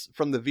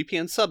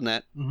VPN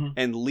subnet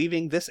and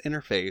leaving this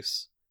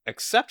interface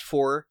except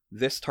for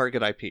this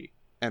target IP.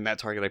 And that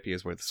target IP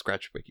is where the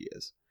Scratch Wiki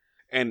is.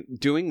 And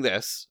doing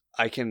this,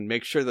 I can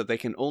make sure that they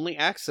can only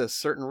access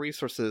certain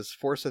resources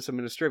for System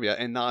Administrivia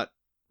and not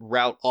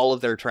route all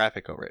of their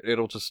traffic over it.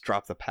 It'll just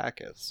drop the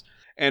packets.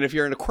 And if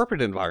you're in a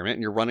corporate environment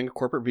and you're running a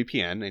corporate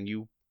VPN and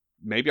you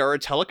maybe are a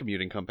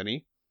telecommuting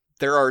company,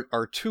 there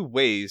are two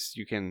ways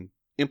you can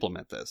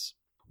implement this.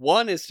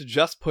 One is to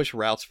just push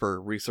routes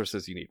for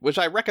resources you need, which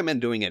I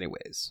recommend doing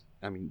anyways.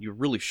 I mean, you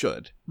really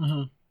should.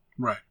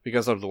 Mm-hmm. Right.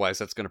 Because otherwise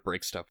that's going to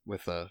break stuff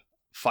with a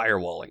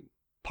firewalling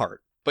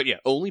part. But yeah,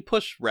 only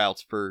push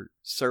routes for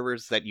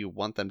servers that you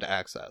want them to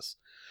access.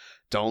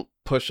 Don't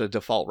push a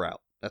default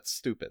route. That's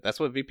stupid. That's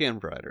what VPN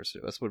providers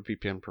do. That's what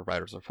VPN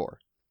providers are for.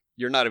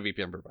 You're not a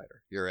VPN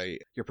provider.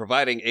 You're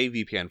providing a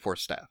VPN for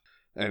staff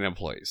and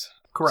employees.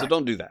 Correct. So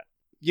don't do that.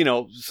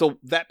 So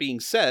that being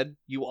said,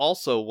 you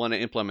also want to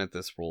implement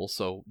this rule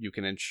so you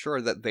can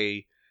ensure that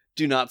they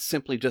do not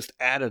simply just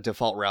add a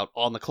default route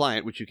on the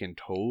client, which you can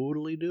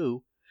totally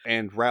do,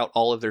 and route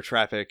all of their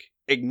traffic,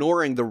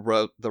 ignoring the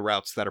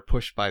routes that are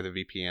pushed by the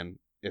VPN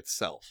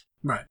itself.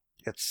 Right.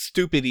 It's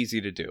stupid easy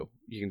to do.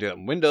 You can do it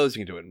in Windows,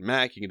 you can do it in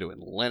Mac, you can do it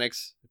in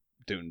Linux,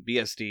 do it in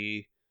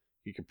BSD.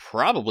 You could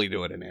probably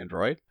do it in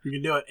Android. You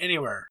can do it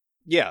anywhere.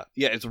 Yeah,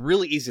 it's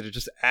really easy to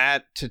just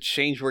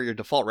change where your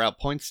default route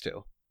points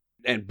to.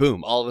 And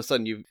boom, all of a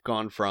sudden you've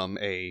gone from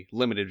a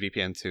limited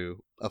VPN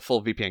to a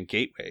full VPN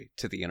gateway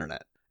to the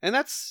internet. And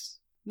that's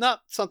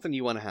not something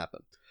you want to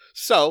happen.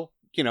 So,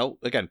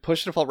 again,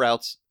 push default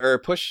routes, or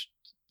push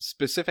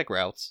specific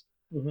routes,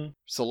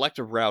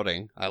 selective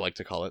routing, I like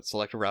to call it,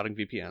 selective routing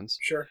VPNs.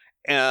 Sure.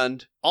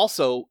 And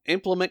also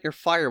implement your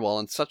firewall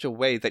in such a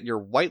way that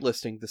you're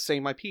whitelisting the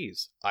same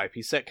IPs.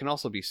 IPsec can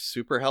also be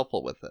super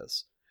helpful with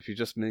this. If you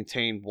just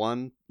maintain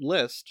one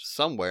list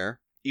somewhere,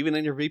 even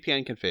in your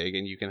VPN config,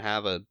 and you can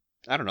have a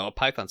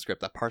Python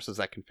script that parses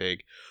that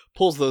config,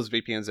 pulls those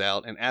VPNs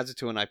out, and adds it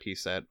to an IP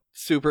set.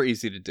 Super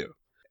easy to do.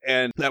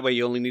 And that way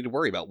you only need to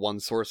worry about one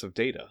source of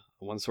data,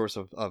 one source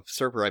of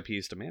server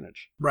IPs to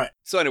manage. Right.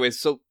 So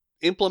anyways,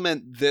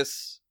 implement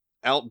this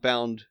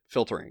outbound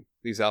filtering,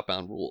 these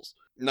outbound rules.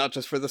 Not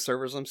just for the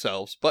servers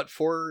themselves, but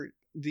for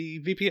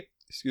the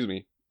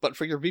VPN, but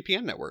for your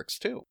VPN networks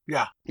too.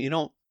 Yeah.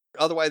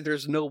 Otherwise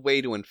there's no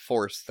way to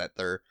enforce that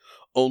they're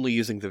only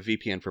using the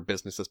VPN for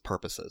business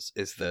purposes,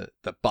 is the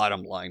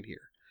bottom line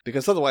here.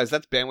 Because otherwise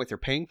that's bandwidth you're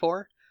paying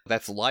for.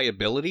 That's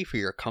liability for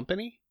your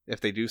company if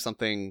they do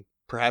something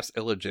perhaps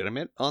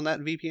illegitimate on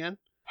that VPN.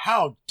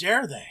 How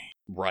dare they?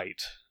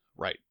 Right.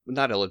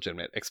 Not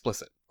illegitimate,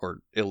 explicit or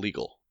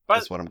illegal.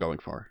 That's what I'm going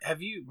for.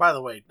 Have you, by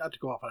the way, not to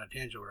go off on a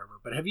tangent or whatever,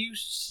 but have you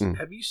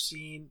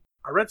seen,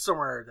 I read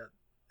somewhere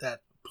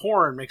that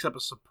porn makes up a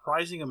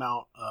surprising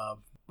amount of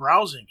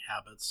browsing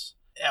habits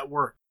at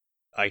work.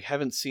 I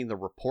haven't seen the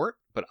report,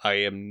 but I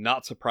am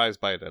not surprised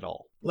by it at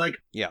all.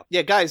 Yeah,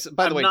 guys,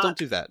 by the way, don't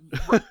do that.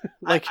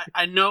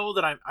 I know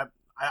that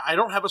I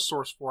don't have a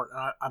source for it,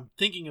 and I'm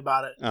thinking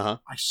about it. Uh-huh.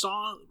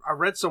 I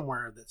read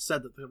somewhere that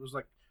said that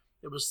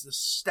it was this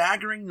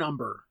staggering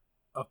number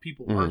of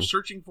people who are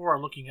searching for or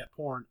looking at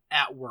porn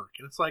at work.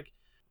 And it's like,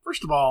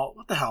 first of all,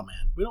 what the hell,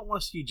 man? We don't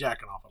want to see you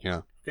jacking off of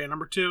us. Okay,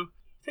 number two,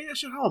 take that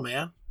shit home,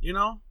 man.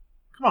 Come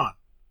on.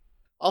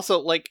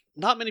 Also,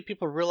 not many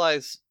people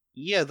realize,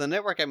 the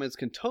network admins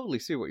can totally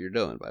see what you're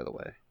doing, by the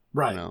way.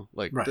 Right.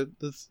 Right.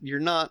 You're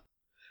not...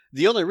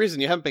 The only reason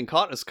you haven't been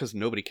caught is because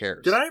nobody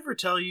cares. Did I ever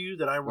tell you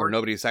that I worked... Or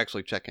nobody's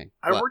actually checking.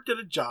 I worked at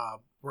a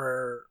job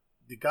where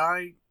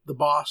the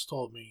boss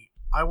told me,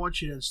 I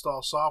want you to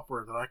install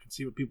software that I can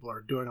see what people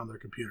are doing on their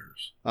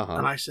computers. Uh-huh.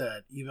 And I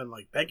said, even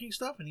banking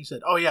stuff? And he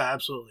said, oh yeah,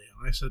 absolutely.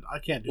 And I said, I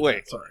can't do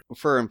that, sorry.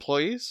 For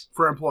employees?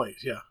 For employees,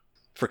 yeah.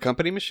 For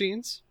company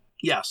machines?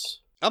 Yes.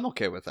 I'm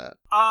okay with that.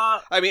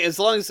 I mean, as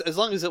long as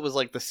it was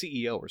the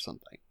CEO or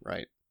something,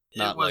 right?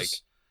 Not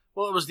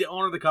Well, it was the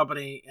owner of the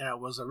company, and it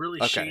was a really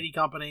shady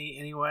company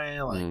anyway.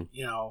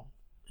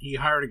 He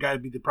hired a guy to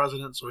be the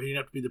president, so he didn't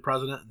have to be the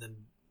president. And then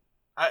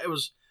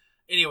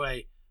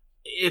anyway,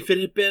 if it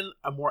had been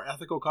a more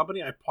ethical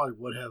company, I probably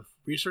would have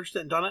researched it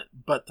and done it.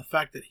 But the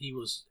fact that he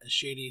was as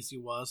shady as he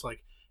was,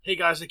 hey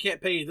guys, I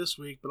can't pay you this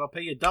week, but I'll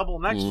pay you double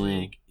next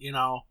week.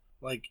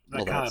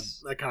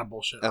 That kind of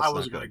bullshit. I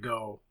wasn't going to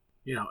go.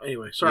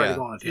 Anyway, sorry to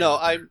go on a tangent.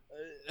 No,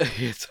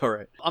 it's all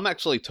right. I'm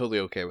actually totally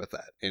okay with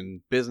that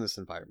in business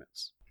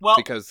environments. Well,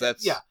 because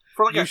that's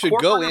for you should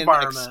go in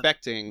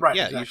expecting. Right,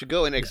 exactly. You should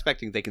go in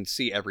expecting they can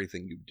see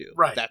everything you do.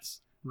 Right.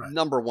 That's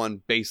number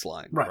one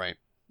baseline, right?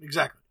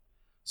 Exactly.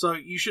 So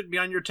you should be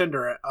on your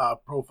Tinder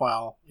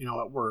profile,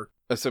 at work.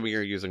 Assuming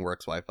you're using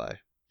Works Wi-Fi.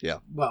 Yeah.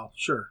 Well,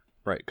 sure.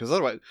 Right, because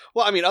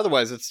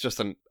otherwise it's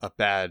just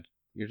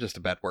you're just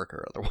a bad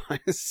worker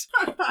otherwise.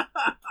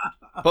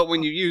 But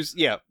when you use,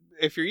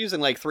 if you're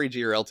using like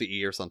 3G or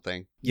LTE or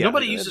something,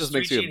 nobody uses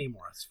 3G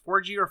anymore. It's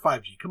 4G or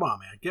 5G. Come on,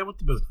 man, get with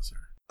the business here.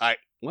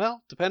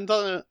 Depends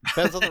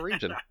on the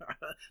region.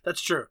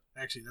 That's true.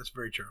 Actually, that's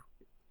very true.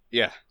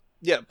 Yeah,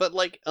 but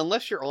like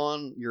unless you're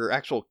on your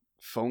actual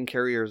phone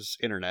carrier's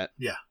internet,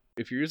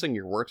 if you're using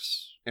your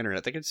work's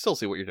internet, they can still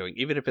see what you're doing,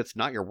 even if it's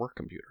not your work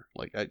computer.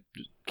 Like,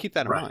 keep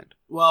that in mind.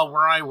 Well,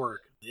 where I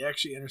work, they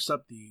actually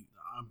intercept the.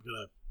 I'm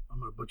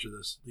gonna butcher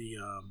this. The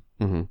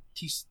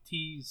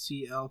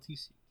TCL.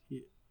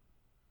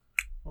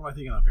 What am I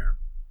thinking of here?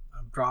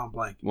 I'm drawing a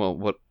blank. Well,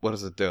 what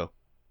does it do?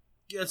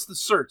 Yeah, it's the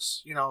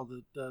certs.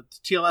 The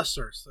TLS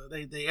certs.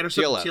 They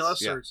intercept the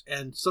TLS certs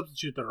and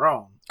substitute their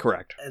own.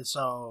 Correct. And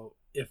so,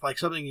 if like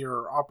something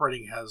you're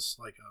operating has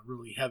like a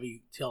really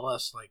heavy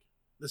TLS, like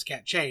this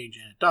can't change,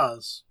 and it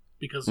does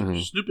because they're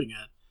snooping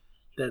it,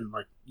 then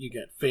like you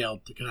get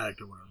failed to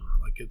connect or whatever.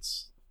 Like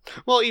it's.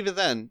 Well, even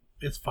then,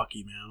 it's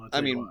fucky, man.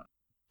 I mean,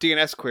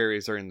 DNS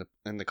queries are in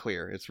the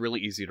clear. It's really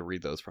easy to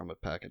read those from a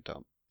packet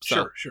dump.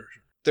 So sure.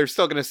 They're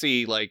still going to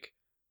see like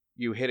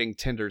you hitting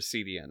Tinder's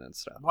CDN and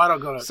stuff. Well, I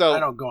don't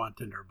go on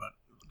Tinder, but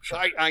sure.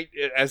 I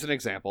as an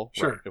example,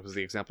 sure, right, it was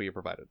the example you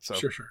provided. So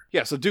sure.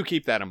 Yeah, so do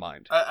keep that in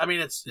mind. I mean,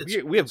 it's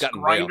we have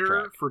gotten way off track.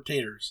 Grindr for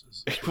taters.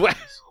 Oh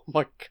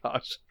my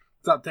gosh!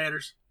 What's up,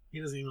 taters?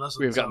 He doesn't even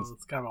listen.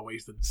 It's kind of a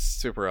wasted.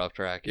 Super off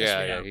track.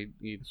 Yeah.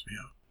 Yes,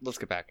 let's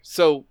get back.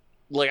 So,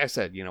 like I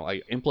said,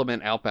 I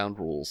implement outbound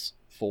rules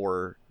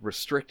for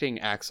restricting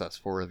access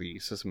for the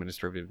system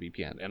distributed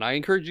VPN, and I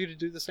encourage you to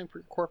do the same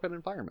for corporate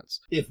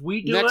environments. If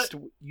we do it,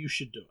 you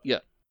should do it. Yeah.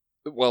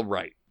 Well,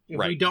 right. If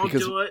we don't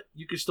do it,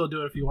 you can still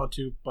do it if you want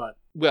to, but...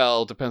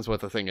 Well, depends what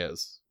the thing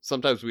is.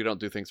 Sometimes we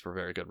don't do things for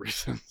very good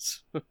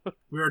reasons.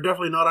 We are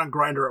definitely not on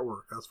Grindr at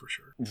work, that's for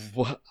sure.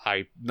 What?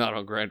 I'm not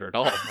on Grindr at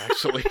all,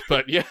 actually,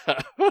 but yeah.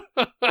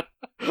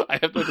 I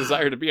have no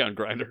desire to be on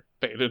Grindr,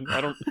 Peyton.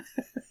 I don't...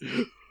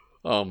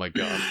 Oh my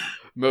god.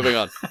 Moving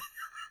on.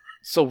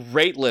 So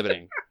rate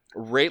limiting.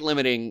 Rate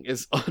limiting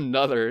is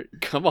another...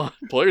 Come on,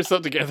 pull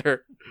yourself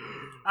together.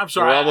 I'm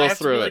sorry, I have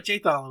to relate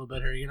Jathan a little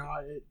bit here.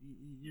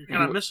 You're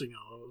kind of missing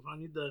all of those. I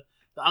need the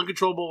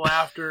uncontrollable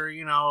laughter,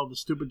 the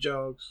stupid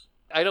jokes.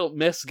 I don't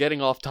miss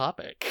getting off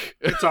topic.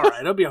 It's all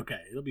right. It'll be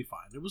okay. It'll be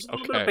fine. It was a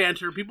little bit of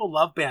banter. People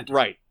love banter.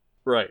 Right.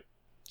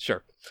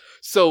 Sure.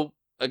 So,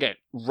 again,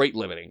 rate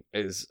limiting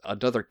is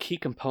another key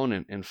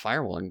component in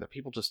firewalling that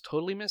people just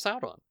totally miss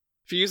out on.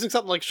 If you're using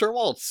something like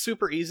SureWall, it's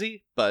super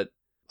easy, but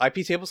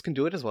IP tables can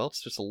do it as well.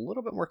 It's just a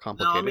little bit more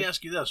complicated. Now, let me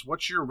ask you this.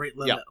 What's your rate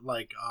limit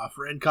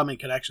for incoming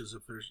connections?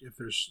 If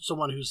there's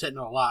someone who's hitting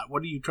a lot,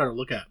 what do you try to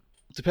look at?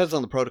 Depends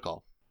on the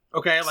protocol.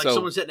 Okay,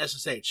 someone's hitting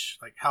SSH.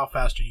 Like, how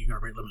fast are you going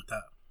to rate limit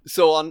that?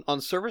 So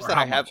on servers that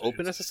I have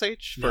open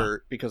SSH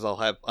because I'll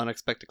have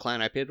unexpected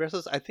client IP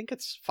addresses, I think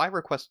it's 5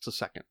 requests a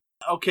second.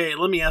 Okay,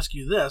 let me ask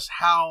you this.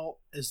 How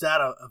is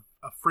that a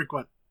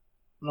frequent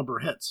number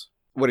of hits?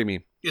 What do you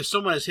mean? If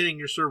someone is hitting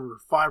your server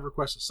 5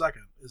 requests a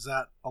second, is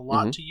that a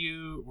lot to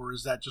you, or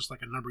is that just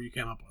like a number you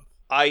came up with?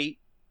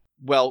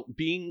 Well,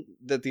 being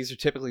that these are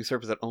typically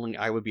servers that only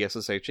I would be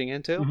SSHing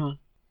into,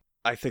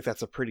 I think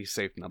that's a pretty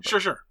safe number.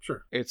 Sure.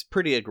 It's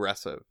pretty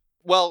aggressive.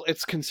 Well,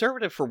 it's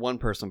conservative for one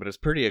person, but it's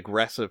pretty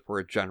aggressive for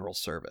a general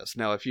service.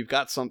 Now, if you've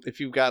got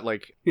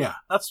like... Yeah,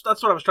 that's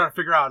what I was trying to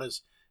figure out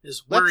is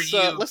where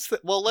let's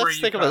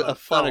think of a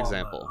fun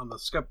example. On the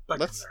spectrum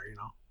there,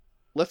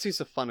 Let's use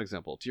a fun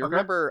example. Do you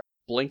remember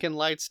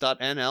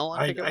blinkenlights.nl?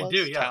 I do,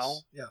 yes.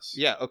 Towel? Yes.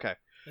 Yeah, okay.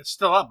 It's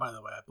still up, by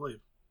the way, I believe.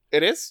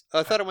 It is?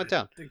 I thought it went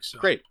down. I think so.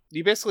 Great.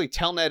 You basically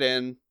telnet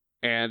in,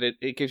 and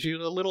it gives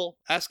you a little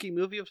ASCII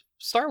movie of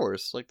Star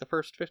Wars, like the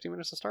first 50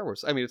 minutes of Star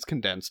Wars. I mean, it's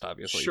condensed,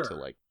 obviously, to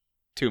like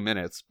 2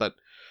 minutes, but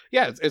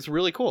yeah, it's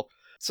really cool.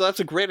 So that's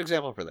a great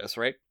example for this,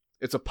 right?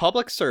 It's a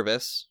public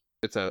service.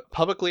 It's a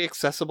publicly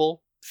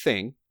accessible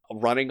thing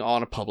running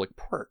on a public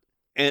port.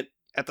 And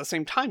at the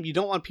same time, you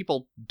don't want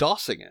people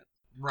DOSing it.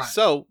 Right.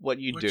 So what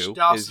you do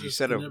is you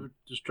set a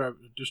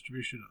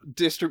distribution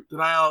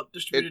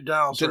distributed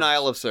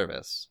denial of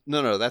service.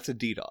 No, that's a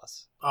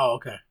DDoS. Oh,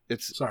 okay.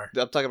 Sorry.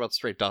 I'm talking about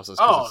straight DOSes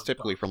because it's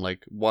typically from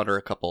like one or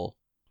a couple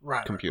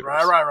computers.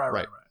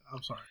 Right.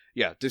 I'm sorry.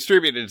 Yeah,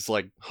 distributed is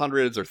like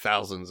hundreds or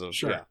thousands of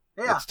yeah.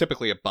 It's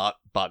typically a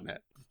botnet.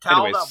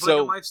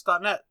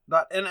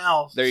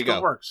 Towel.blinkenlights.net.nl there you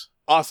go. Works.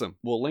 Awesome.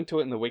 We'll link to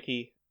it in the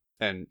wiki,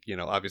 and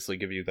obviously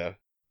give you the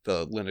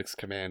Linux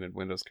command and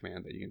Windows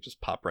command that you can just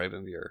pop right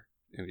into your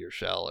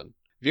shell and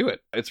view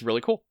it. It's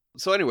really cool.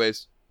 So,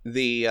 anyways,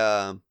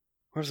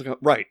 where's it going?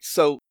 Right.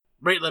 So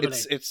rate limiting.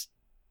 It's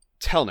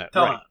telnet.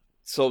 Right.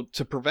 So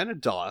to prevent a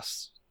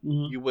DOS,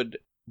 you would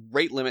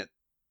rate limit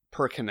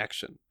per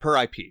connection, per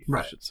IP,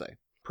 I should say,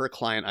 per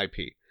client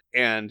IP.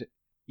 And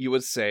you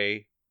would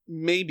say,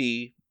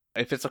 maybe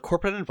if it's a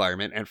corporate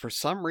environment and for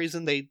some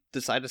reason they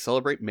decide to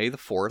celebrate May the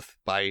 4th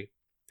by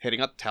hitting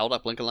up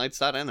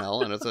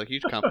tal.blinkenlights.nl, and it's a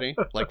huge company,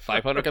 like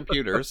 500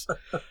 computers,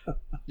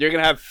 you're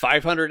going to have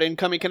 500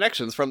 incoming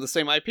connections from the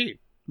same IP.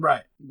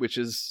 Right. Which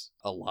is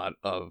a lot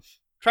of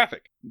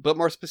traffic. But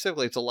more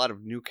specifically, it's a lot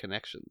of new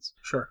connections.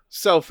 Sure.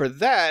 So for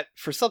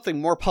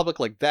something more public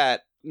like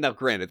that, now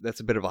granted, that's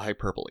a bit of a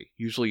hyperbole.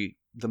 Usually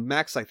the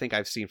max I think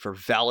I've seen for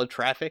valid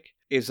traffic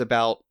is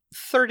about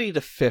 30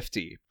 to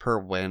 50 per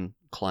WAN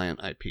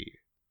client IP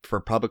for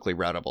publicly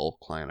routable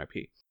client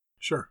IP.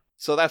 Sure.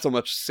 So that's a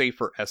much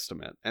safer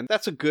estimate. And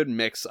that's a good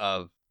mix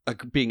of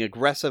being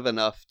aggressive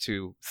enough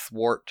to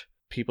thwart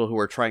people who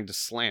are trying to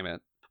slam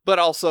it, but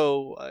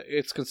also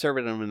it's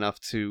conservative enough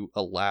to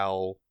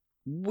allow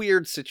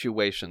weird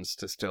situations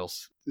to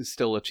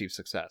still achieve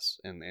success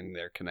in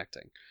their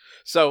connecting.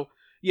 So,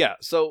 yeah,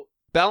 so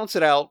balance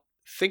it out.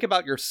 Think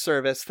about your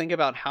service. Think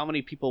about how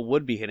many people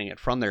would be hitting it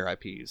from their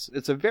IPs.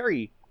 It's a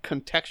very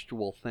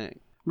contextual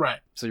thing. Right.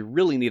 So you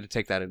really need to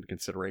take that into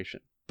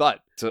consideration.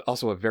 But it's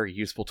also a very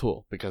useful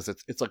tool because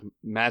it's like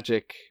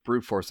magic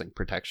brute forcing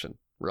protection,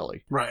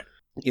 really. Right.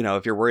 You know,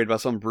 if you're worried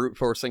about some brute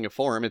forcing a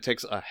forum, it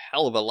takes a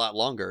hell of a lot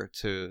longer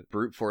to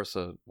brute force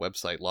a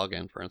website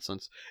login, for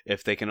instance,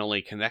 if they can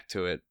only connect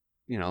to it,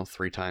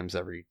 3 times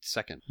every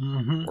second,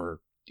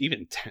 or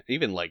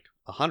even like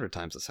 100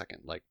 times a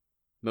second. Like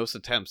most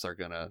attempts are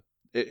gonna,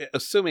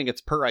 assuming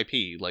it's per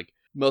IP, like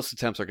most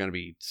attempts are going to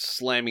be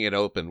slamming it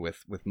open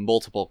with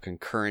multiple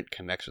concurrent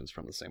connections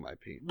from the same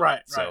IP.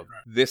 Right. So right.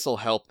 this will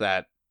help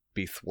that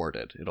be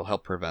thwarted. It'll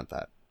help prevent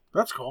that.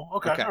 That's cool.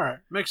 Okay. All right.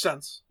 Makes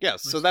sense. Yeah.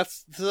 So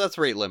that's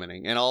rate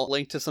limiting, and I'll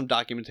link to some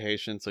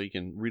documentation so you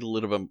can read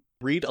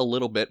a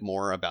little bit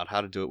more about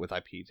how to do it with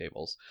IP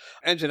tables.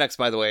 Nginx,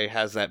 by the way,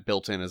 has that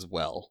built in as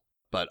well,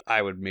 but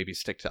I would maybe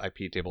stick to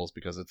IP tables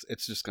because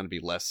it's just going to be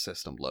less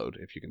system load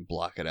if you can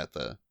block it at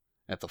the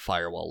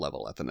firewall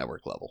level, at the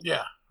network level.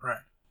 Yeah. Right.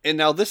 And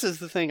now this is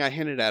the thing I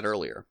hinted at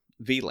earlier: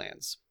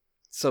 VLANs.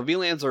 So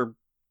VLANs are,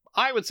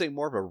 I would say,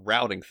 more of a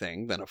routing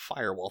thing than a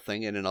firewall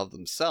thing in and of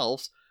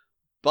themselves,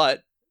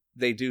 but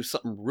they do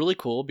something really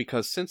cool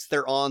because since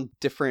they're on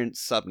different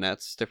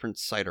subnets, different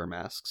CIDR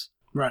masks,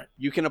 right,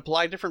 you can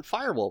apply different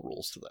firewall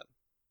rules to them.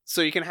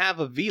 So you can have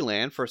a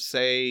VLAN for,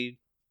 say,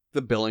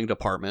 the billing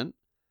department,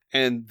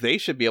 and they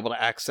should be able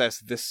to access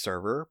this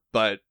server,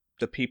 but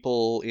the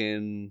people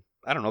in,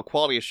 I don't know,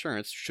 quality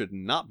assurance should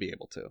not be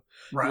able to.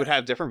 Right. You would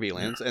have different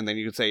VLANs, and then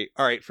you could say,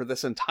 all right, for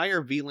this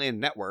entire VLAN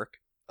network,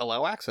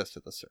 allow access to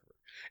the server.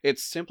 It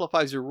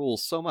simplifies your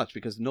rules so much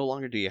because no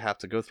longer do you have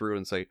to go through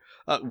and say,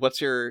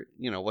 what's your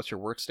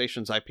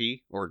workstation's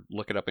IP, or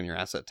look it up in your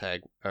asset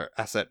tag or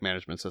asset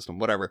management system,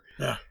 whatever.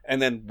 Yeah.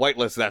 And then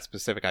whitelist that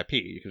specific IP.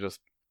 You can just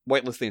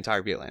whitelist the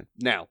entire VLAN.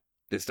 Now,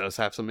 this does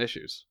have some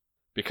issues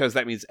because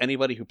that means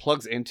anybody who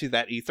plugs into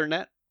that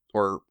Ethernet,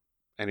 or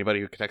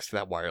anybody who connects to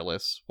that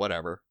wireless,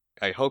 whatever.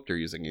 I hope you're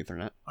using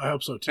Ethernet. I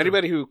hope so too.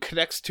 Anybody who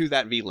connects to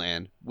that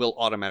VLAN will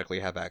automatically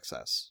have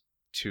access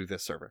to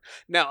this server.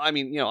 Now, I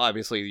mean,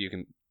 obviously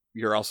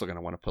you're also going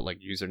to want to put like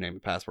username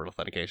and password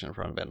authentication in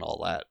front of it and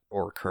all that,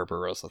 or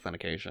Kerberos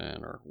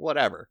authentication or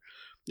whatever.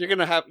 You're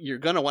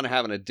going to want to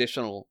have an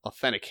additional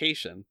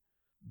authentication,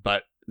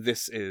 but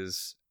this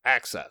is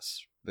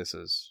access. This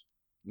is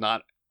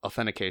not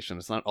authentication.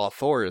 It's not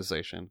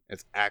authorization.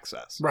 It's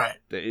access. Right.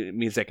 It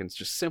means they can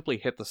just simply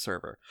hit the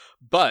server,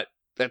 but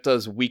that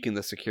does weaken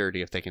the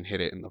security if they can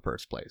hit it in the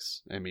first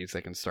place. It means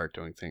they can start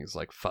doing things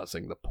like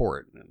fuzzing the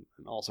port and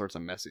all sorts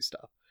of messy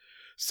stuff.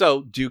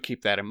 So do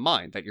keep that in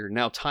mind, that you're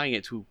now tying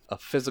it to a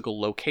physical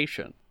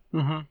location.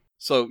 Mm-hmm.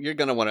 So you're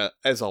going to want to,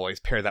 as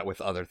always, pair that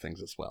with other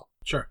things as well.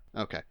 Sure.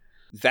 Okay.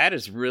 That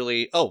is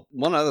really... Oh,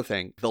 one other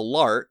thing. The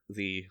LART,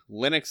 the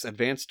Linux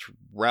Advanced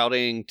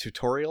Routing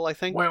Tutorial, I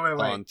think. Wait. On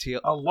A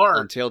on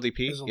LART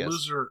TLDP. is a Yes.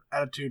 loser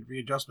attitude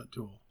readjustment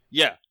tool.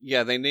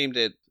 Yeah, they named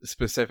it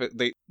specific.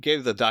 They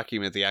gave the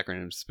document the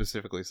acronym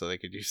specifically so they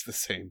could use the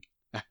same.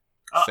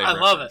 I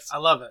love it. I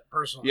love it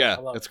personally. Yeah, I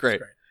love it's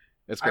great.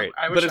 It's great.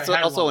 I but wish it's I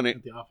had also one an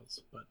at the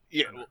office. But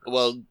yeah.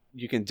 Well,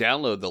 you can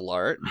download the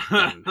LART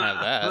and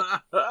have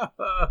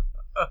that.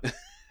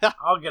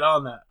 I'll get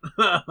on that.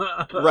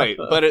 Right,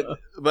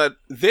 but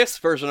this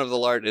version of the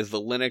LART is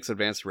the Linux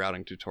Advanced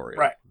Routing Tutorial.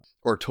 Right.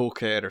 Or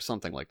Toolkit or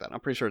something like that.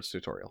 I'm pretty sure it's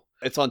tutorial.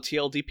 It's on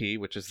TLDP,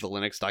 which is the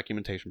Linux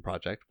Documentation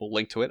Project. We'll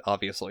link to it,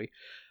 obviously.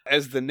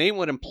 As the name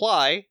would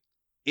imply,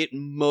 it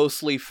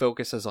mostly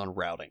focuses on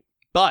routing.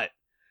 But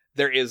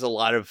there is a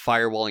lot of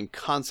firewalling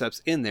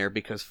concepts in there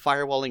because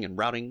firewalling and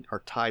routing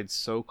are tied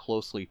so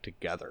closely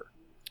together.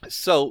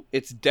 So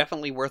it's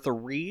definitely worth a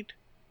read.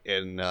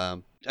 And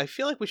I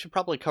feel like we should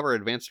probably cover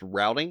advanced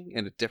routing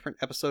in a different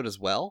episode as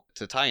well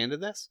to tie into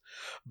this.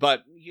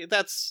 But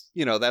that's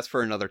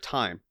for another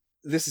time.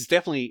 This is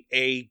definitely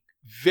a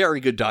very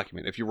good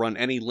document. If you run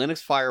any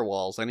Linux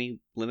firewalls, any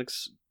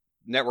Linux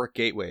network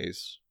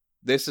gateways,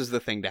 this is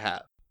the thing to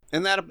have.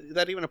 And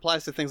that even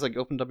applies to things like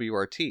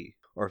OpenWRT,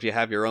 or if you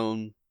have your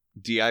own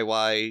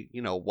DIY,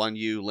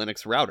 1U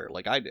Linux router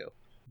like I do.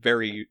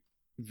 Very,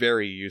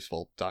 very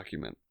useful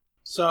document.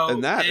 So,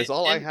 and that is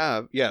all I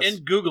have. Yes.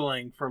 In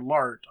Googling for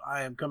LART,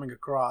 I am coming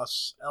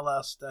across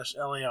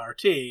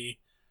ls-lart,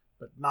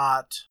 but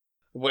not.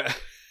 What?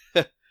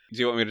 Do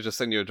you want me to just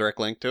send you a direct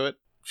link to it?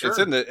 Sure. It's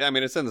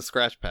in the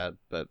scratch pad,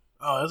 but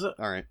Oh, is it?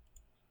 all right.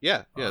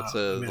 Yeah, it's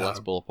the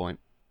last bullet point.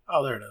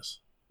 Oh, there it is.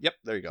 Yep,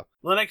 there you go.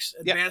 Linux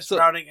Advanced so-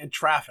 Routing and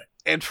Traffic.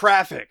 And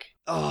traffic.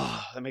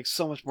 Oh, that makes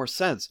so much more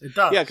sense. It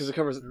does. Yeah, because it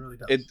covers. It really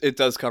does. It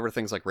does cover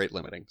things like rate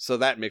limiting, so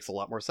that makes a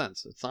lot more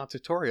sense. It's not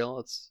tutorial;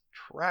 it's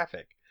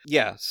traffic.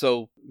 Yeah,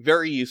 so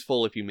very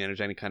useful if you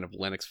manage any kind of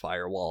Linux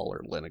firewall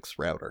or Linux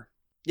router.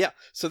 Yeah,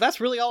 so that's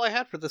really all I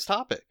had for this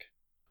topic.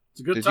 It's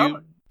a good Did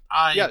topic.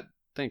 Yeah,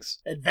 thanks.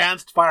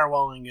 Advanced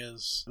firewalling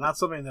is not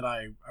something that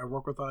I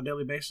work with on a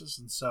daily basis,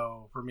 and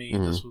so for me,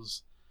 Mhm. this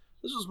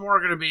was more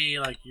going to be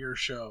like your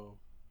show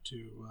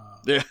to,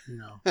 Yeah. you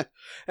know.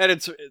 And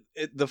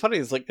the funny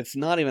is, like, it's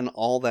not even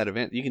all that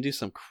event. You can do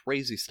some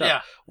crazy stuff.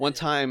 Yeah. One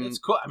time, It's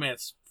cool. I mean,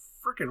 it's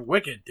freaking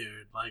wicked,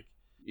 dude. Like,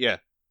 yeah,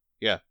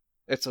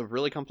 it's a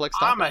really complex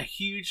topic. I'm a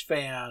huge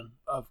fan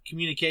of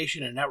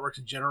communication and networks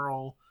in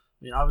general.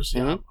 I mean,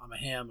 obviously, Mhm. I'm a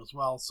ham as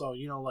well, so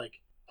you know, like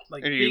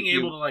And being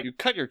able to like, you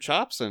cut your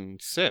chops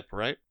and sip,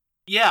 right?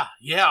 yeah,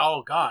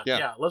 oh god, Yeah.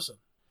 yeah. Listen,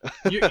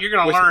 you're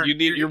gonna Which learn. you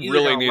you're either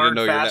really gonna need to learn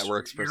know your fast or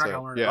networks per You're not se.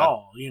 gonna learn Yeah. at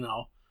all, you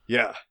know.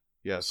 Yeah.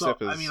 So,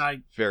 SIP is I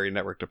mean, very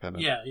network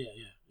dependent. Yeah.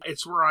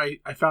 It's where I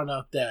found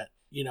out that,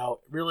 you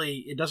know, really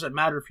it doesn't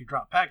matter if you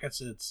drop packets.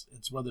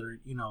 It's whether,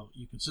 you know,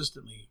 you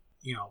consistently,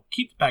 you know,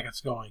 keep the packets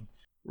going.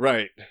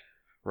 Right.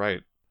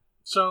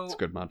 So It's a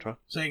good mantra.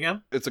 say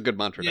again. It's a good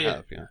mantra to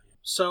have, yeah.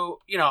 So,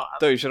 you know,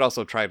 Though you should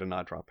also try to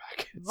not drop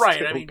packets.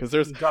 right. I mean, because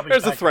there's dropping a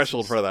packets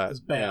threshold for that. is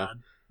bad, Yeah.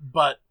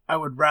 but I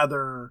would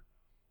rather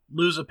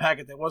lose a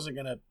packet that wasn't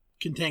going to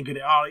contain good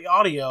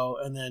audio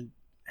and then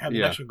have the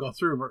Yeah. next one go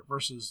through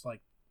versus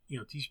like, you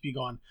know, TCP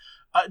going,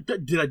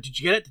 did you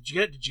get it? Did you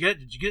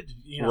get it?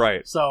 You know?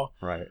 Right. So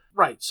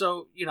Right.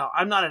 So, you know,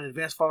 I'm not an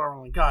advanced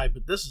firewalling guy,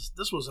 but this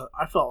was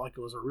I felt like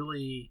it was a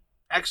really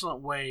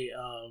excellent way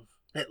of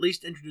at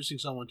least introducing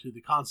someone to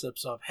the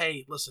concepts of,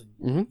 hey, listen,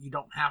 Mhm. you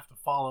don't have to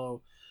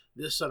follow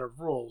this set of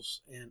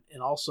rules, and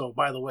also,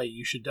 by the way,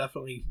 you should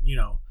definitely, you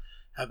know,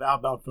 have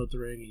outbound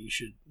filtering, and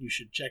you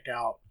should check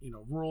out, you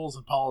know, rules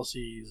and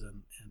policies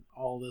and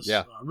all this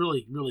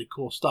really, really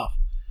cool stuff.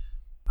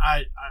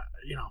 I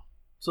you know,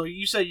 so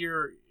you said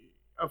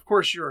of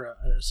course you're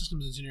a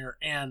systems engineer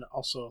and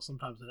also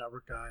sometimes a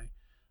network guy.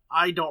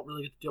 I don't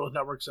really get to deal with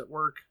networks at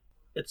work.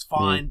 It's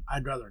fine.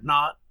 I'd rather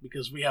not,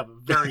 because we have a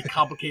very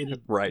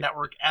complicated Right.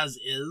 network as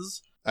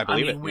is. I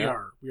believe mean, it. we yeah.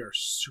 are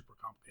super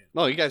complicated.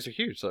 Well, you guys are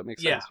huge, so it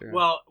makes Yeah. sense. You're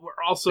Well, we're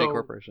a also big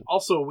corporation.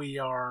 we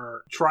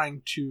are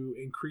trying to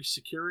increase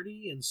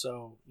security, and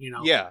so, you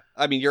know. Yeah.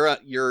 I mean,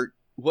 you're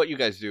what you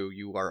guys do,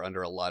 you are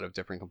under a lot of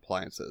different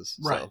compliances.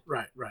 Right. So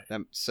Right.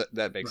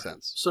 that makes Right.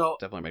 sense. So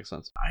Definitely makes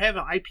sense. I have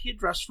an IP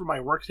address for my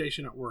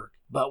workstation at work,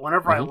 but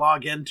whenever I Mhm.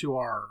 log into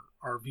our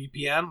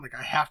VPN, like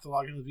I have to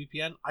log into the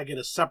VPN, I get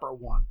a separate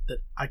one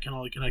that I can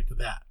only connect to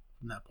that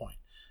from that point.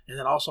 And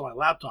then also my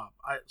laptop.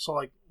 So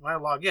like when I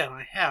log in,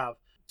 I have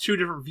two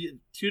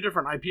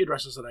different IP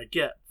addresses that I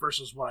get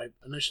versus what I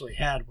initially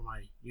had when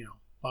I, you know,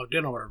 logged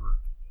in or whatever,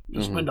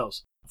 just Mhm.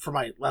 Windows for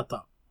my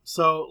laptop.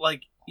 So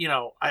like, you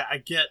know, I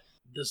get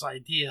this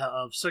idea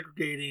of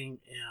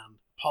segregating and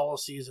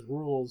policies and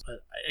rules,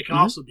 but it can Mhm.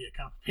 also be a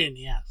kind of pain in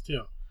the ass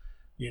too,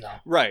 you know.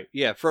 Right.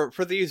 Yeah. For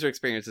the user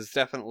experience, it's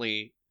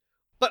definitely.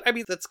 But I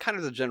mean, that's kind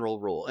of the general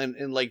rule,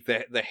 and like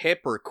the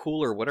hip or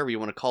cool or whatever you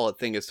want to call it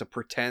thing is to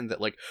pretend that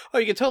like, oh,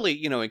 you can totally,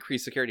 you know,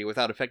 increase security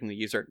without affecting the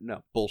user.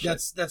 No,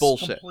 bullshit. That's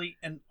bullshit. complete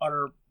and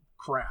utter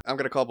crap. I'm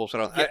gonna call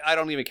bullshit on. Yeah. I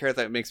don't even care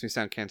that it makes me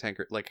sound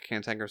like a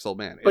cantankerous old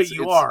man. But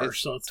you are,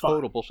 so it's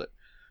total fine. bullshit.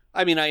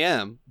 I mean, I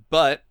am,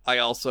 but I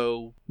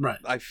also Right.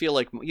 I feel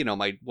like, you know,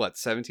 my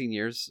 17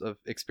 years of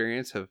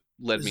experience have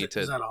led me Is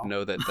to that all?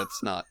 know that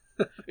that's not.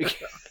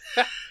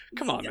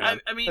 Come on, man.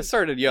 I mean, I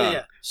started young.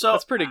 yeah. So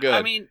That's pretty good.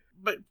 I mean,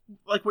 but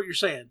like what you're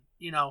saying,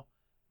 you know,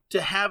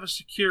 to have a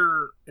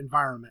secure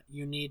environment,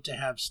 you need to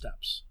have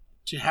steps.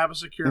 To have a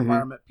secure Mhm.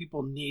 environment,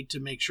 people need to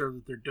make sure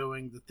that they're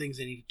doing the things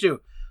they need to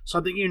do.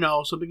 Something you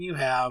know, something you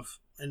have,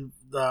 and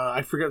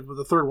I forget what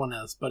the third one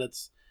is, but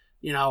it's,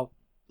 you know,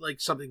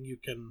 like something you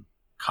can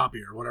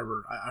copy or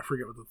whatever. I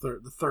forget what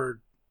the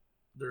third.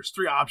 There's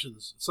three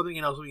options: something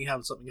you know, something you have,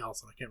 and something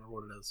else, and I can't remember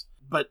what it is.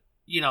 But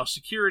you know,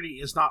 security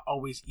is not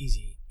always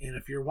easy, and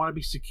if you want to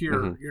be secure,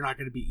 Mhm. you're not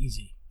going to be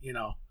easy. You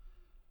know,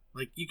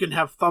 like you can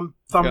have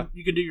Yeah.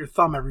 you can do your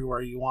thumb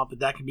everywhere you want, but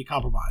that can be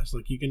compromised.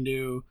 Like you can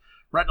do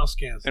retinal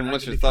scans, And that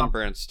once can your be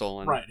thumbprint's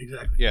stolen, right,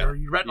 exactly. Yeah. Or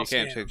your retinal You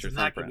can't scans, change your and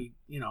that can thumbprint.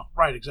 be, you know,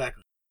 right,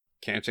 exactly.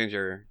 Can't change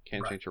your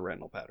Right.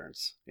 retinal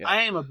patterns. Yeah.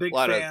 I am a big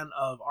Lot of- fan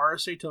of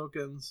RSA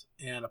tokens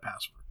and a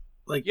password.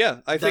 Like,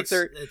 Yeah, I think it's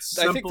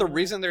I think the simple.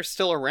 reason they're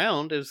still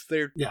around is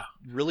they're Yeah.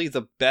 really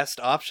the best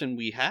option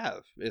we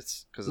have.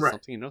 It's because it's Right.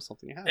 something you know,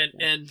 something you have. and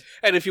yeah. and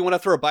And if you want to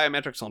throw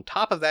biometrics on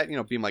top of that, you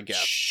know, be my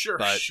guest. sure,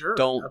 but sure,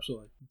 don't-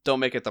 absolutely. Don't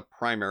make it the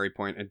primary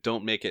point, and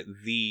don't make it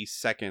the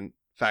second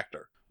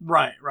factor.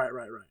 Right.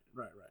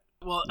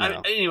 Well,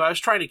 Yeah. anyway, I was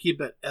trying to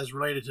keep it as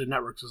related to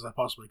networks as I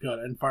possibly could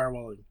and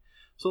firewalling.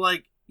 So,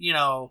 like, you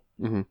know,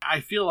 Mhm. I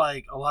feel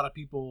like a lot of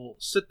people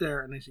sit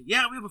there and they say,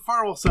 "Yeah, we have a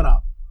firewall set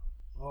up,"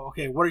 Oh,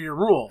 okay, what are your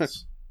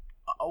rules?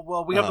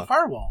 Well, we have the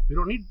firewall. We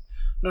don't need...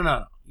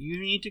 No. You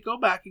need to go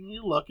back and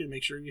you look and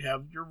make sure you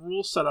have your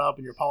rules set up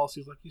and your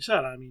policies, like you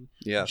said. I mean,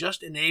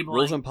 just enabling...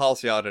 Rules and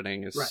policy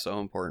auditing is so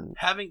important.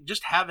 Having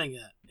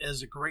it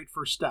is a great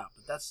first step.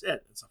 But that's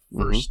it. It's a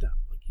first step.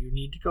 Like, you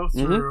need to go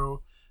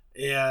through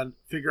and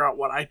figure out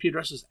what IP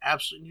addresses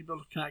absolutely need to be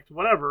able to connect to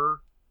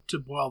whatever to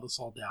boil this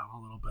all down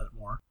a little bit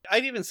more.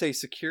 I'd even say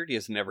security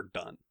is never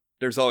done.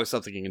 There's always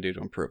something you can do to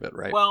improve it,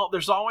 right? Well,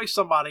 there's always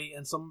somebody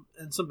in some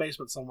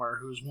basement somewhere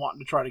who's wanting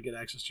to try to get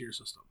access to your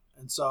system.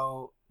 And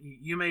so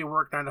you may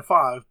work 9 to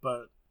 5,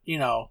 but,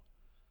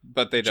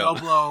 but they don't.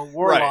 Joe Blow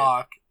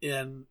Warlock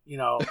in,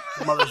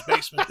 mother's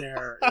basement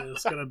there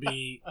is going to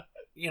be,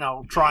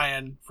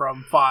 trying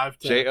from 5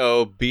 to...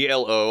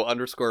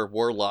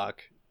 JOBLO_Warlock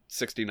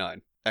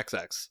 69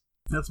 XX.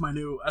 That's my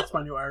new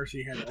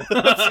IRC handle.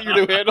 That's your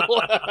new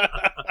handle?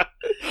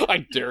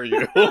 I dare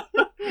you.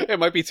 It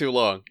might be too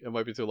long.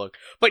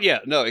 But yeah,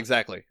 no,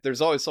 exactly.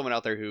 There's always someone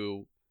out there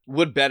who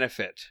would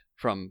benefit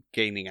from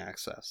gaining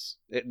access.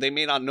 They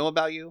may not know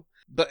about you,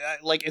 but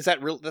is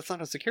that real? That's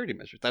not a security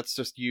measure. That's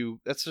just you.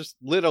 It's just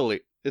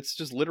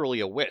literally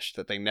a wish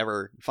that they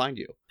never find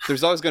you.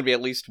 There's always going to be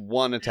at least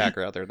one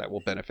attacker out there that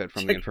will benefit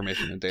from the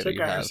information and data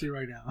you have. Check IRC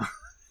right now.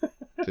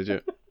 Did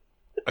you?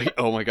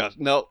 Oh my gosh.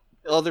 No.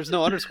 Oh, there's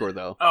no underscore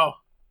though. Oh,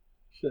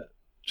 shit.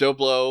 Joe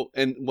Blow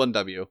and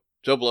 1W.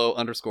 Joe Blow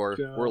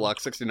 _Warlock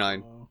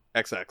 69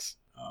 XX.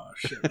 Oh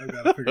shit! I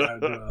gotta figure out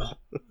how to do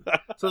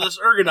So this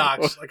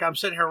Ergodox, I'm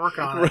sitting here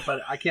working on it, but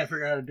I can't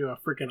figure out how to do a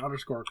freaking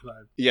underscore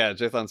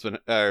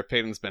because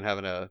Peyton's been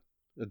having a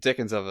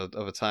dickens of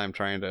a time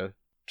trying to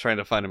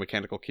find a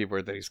mechanical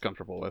keyboard that he's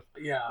comfortable with.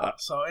 Yeah.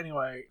 So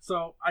anyway,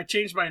 I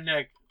changed my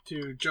nick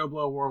to Joe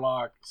Blow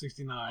Warlock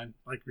 69,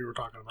 like we were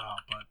talking about.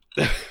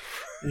 But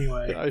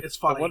anyway, it's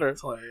funny.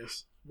 It's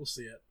hilarious. We'll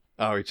see it.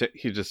 Oh,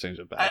 he just changed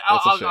it back.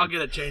 I'll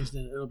get it changed,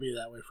 and it'll be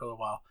that way for a little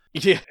while.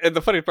 Yeah, and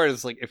the funny part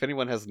is, if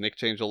anyone has nick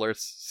change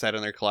alerts set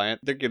in their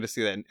client, they're going to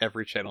see that in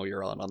every channel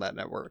you're on that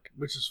network.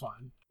 Which is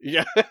fine.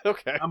 Yeah,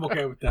 okay. I'm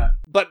okay with that.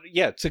 But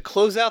yeah, to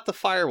close out the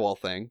firewall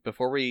thing,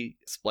 before we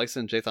splice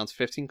in Jathan's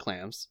 15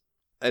 clams,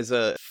 as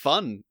a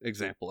fun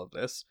example of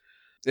this,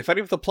 if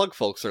any of the Plug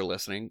folks are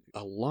listening,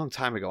 a long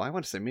time ago, I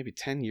want to say maybe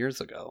 10 years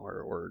ago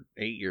or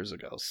 8 years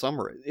ago,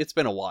 it's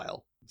been a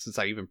while since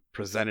I even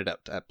presented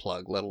at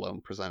Plug, let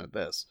alone presented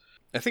this.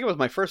 I think it was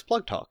my first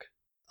Plug talk.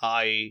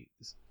 I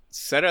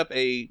set up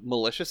a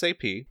malicious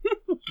AP. It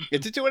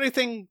didn't do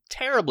anything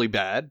terribly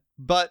bad,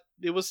 but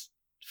it was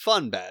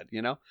fun bad,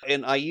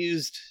 And I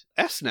used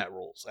SNet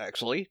rules,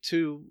 actually,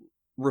 to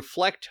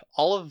reflect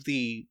all of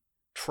the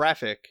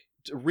traffic,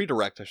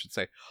 redirect, I should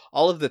say,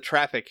 all of the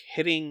traffic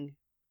hitting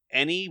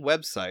any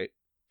website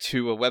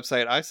to a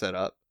website I set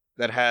up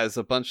that has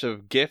a bunch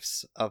of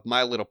GIFs of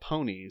My Little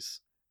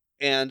Ponies.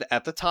 And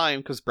at the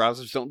time, because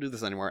browsers don't do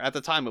this anymore, at the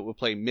time it would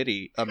play a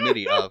MIDI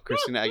of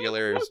Christina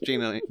Aguilera's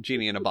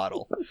Genie in a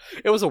Bottle.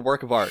 It was a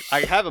work of art. I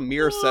have a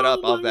mirror set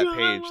up of that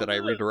page that I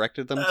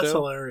redirected them to. That's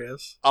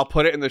hilarious. I'll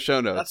put it in the show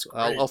notes. That's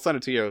great. I'll send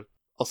it to you.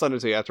 I'll send it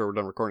to you after we're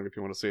done recording if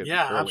you want to see it.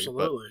 Yeah, early,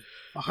 absolutely.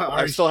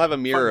 I still have a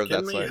mirror of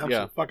that site.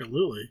 Yeah, fucking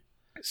Luli.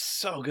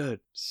 So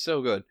good,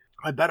 so good.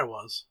 I bet it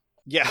was.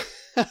 Yeah.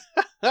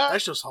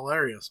 That's just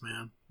hilarious,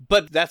 man.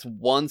 But that's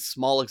one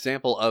small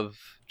example of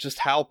just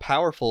how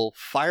powerful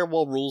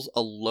firewall rules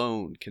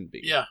alone can be.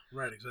 Yeah,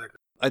 right, exactly.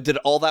 I did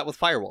all that with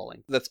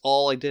firewalling. That's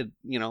all I did.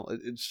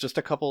 It's just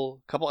a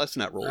couple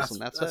SNet rules, and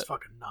that's it. That's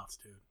fucking nuts,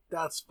 dude.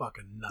 That's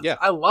fucking nuts. Yeah.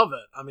 I love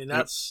it. I mean,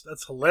 that's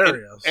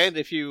hilarious. And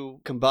if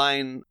you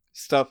combine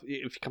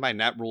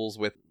NAT rules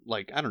with,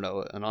 I don't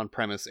know, an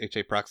on-premise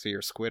HA proxy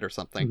or Squid or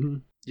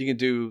something, you can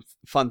do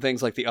fun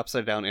things like the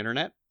upside down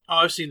internet. Oh,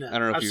 I've seen that. I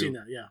don't know I've seen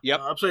that. Yeah. Yep.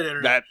 Upside down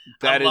internet.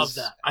 I love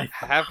that.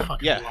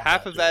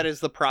 Half of that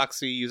is the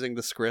proxy using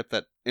the script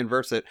that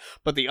inverts it,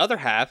 but the other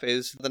half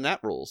is the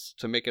NAT rules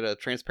to make it a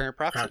transparent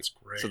proxy. That's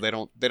great. So they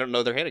don't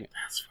know they're hitting it.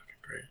 That's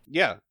fucking great.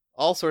 Yeah,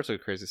 all sorts of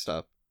crazy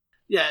stuff.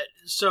 Yeah.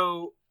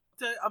 So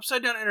the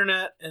upside down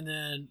internet, and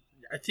then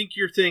I think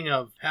your thing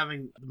of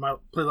having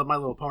play My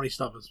Little Pony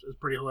stuff is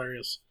pretty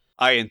hilarious.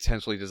 I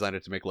intentionally designed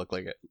it to make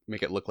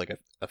it look like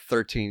a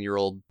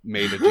 13-year-old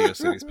made a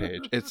GeoCities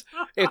page.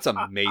 It's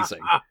amazing.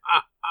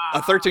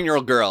 A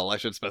 13-year-old girl, I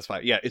should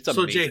specify. Yeah, it's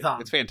amazing. So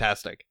it's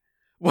fantastic.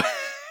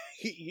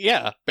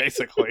 Yeah,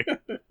 basically.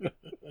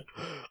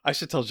 I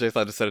should tell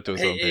Jathan to send it to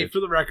his own page. Hey, for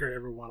the record,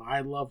 everyone,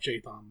 I love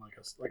Jathan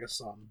like a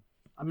son.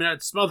 I mean,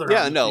 I'd smother him.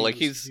 Yeah, no,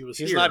 he's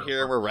not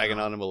here. We're ragging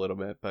on him a little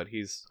bit, but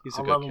he's a good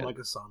kid. I love him like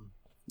a son.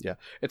 Yeah,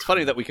 it's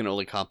funny that we can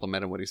only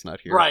compliment him when he's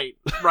not here. Right.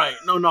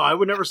 No, I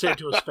would never say it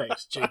to his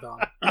face,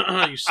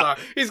 Jathan. You suck.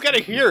 He's got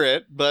to hear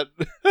it, but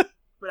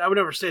I would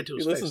never say it to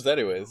his face. He listens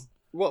anyways.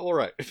 Well, all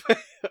right.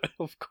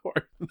 Of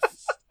course.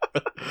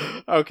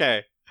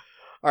 Okay.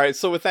 All right.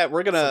 So with that,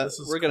 we're gonna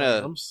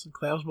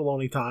clams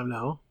baloney time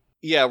now.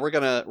 Yeah, we're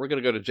gonna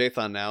go to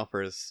Jathan now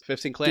for his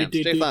 15 clams.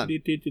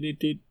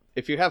 Jathan,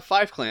 if you have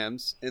 5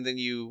 clams and then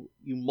you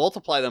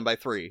multiply them by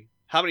 3,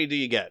 how many do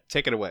you get?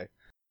 Take it away.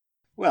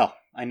 Well,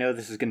 I know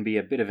this is going to be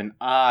a bit of an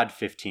odd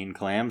 15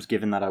 clams,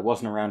 given that I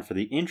wasn't around for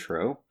the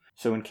intro.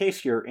 So in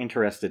case you're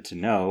interested to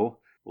know,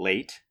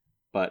 late,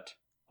 but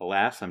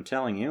alas, I'm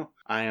telling you,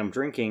 I am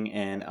drinking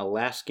an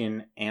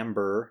Alaskan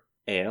Amber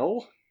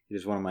Ale. It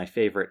is one of my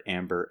favorite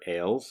amber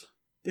ales.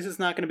 This is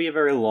not going to be a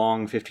very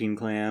long 15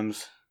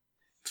 clams.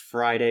 It's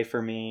Friday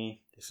for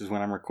me. This is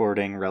when I'm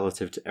recording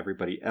relative to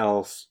everybody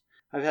else.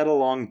 I've had a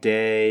long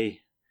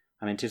day.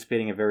 I'm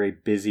anticipating a very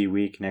busy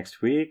week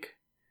next week.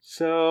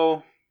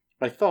 So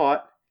I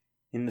thought,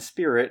 in the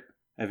spirit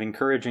of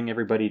encouraging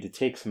everybody to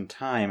take some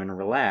time and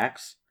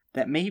relax,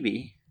 that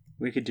maybe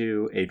we could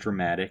do a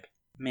dramatic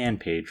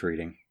man-page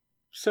reading.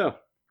 So,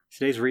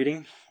 today's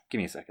reading, give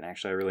me a second,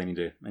 actually, I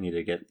need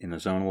to get in the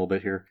zone a little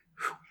bit here.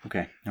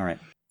 Okay, alright.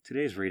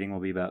 Today's reading will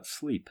be about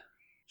sleep.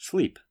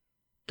 Sleep.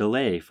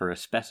 Delay for a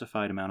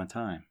specified amount of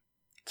time.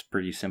 It's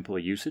pretty simple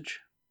usage,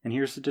 and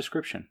here's the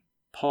description.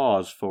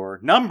 Pause for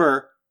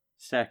number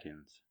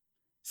seconds.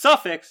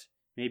 Suffix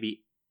may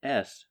be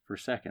S for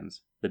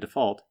seconds. The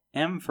default,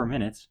 M for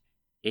minutes,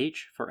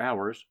 H for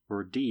hours,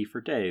 or D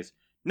for days.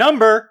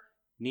 Number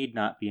need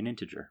not be an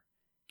integer.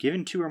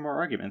 Given two or more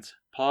arguments,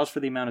 pause for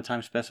the amount of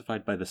time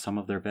specified by the sum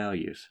of their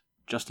values,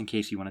 just in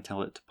case you want to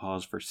tell it to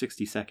pause for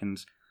 60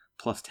 seconds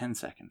plus 10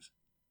 seconds.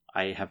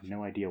 I have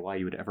no idea why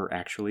you would ever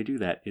actually do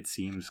that. It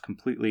seems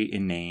completely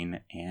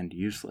inane and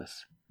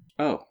useless.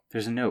 Oh,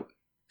 there's a note.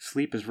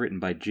 Sleep is written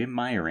by Jim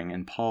Meyering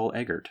and Paul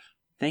Eggert.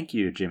 Thank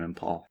you, Jim and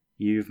Paul.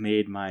 You've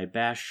made my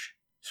bash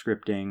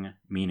scripting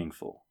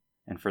meaningful,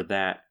 and for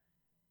that,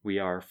 we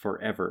are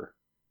forever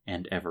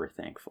and ever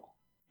thankful.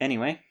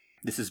 Anyway,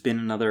 this has been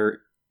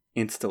another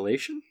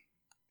installation? ?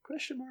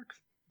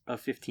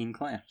 Of 15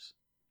 clams.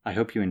 I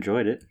hope you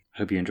enjoyed it. I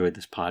hope you enjoyed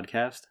this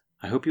podcast.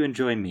 I hope you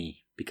enjoy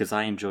me, because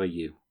I enjoy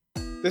you.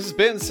 This has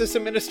been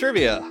System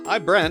Ministervia.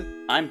 I'm Brent.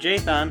 I'm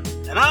Jathan.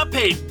 And I'm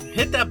Peyton.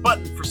 Hit that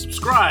button for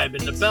subscribe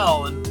and the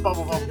bell and blah,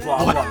 blah, blah,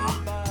 blah,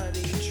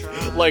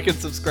 blah. Like and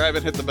subscribe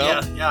and hit the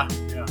bell. Yeah.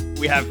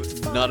 We have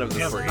none of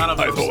the free, none of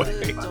by those the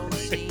things, by the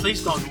way.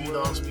 Please don't do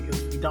those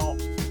because we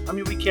don't. I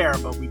mean, we care,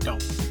 but we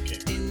don't care.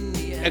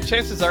 And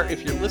chances are,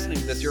 if you're listening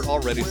to this, you're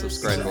already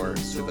subscribed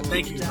to the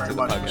Thank you very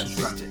much for podcast.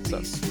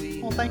 subscribing.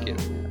 So, well, thank you.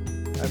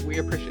 We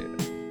appreciate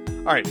it.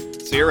 All right,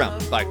 see you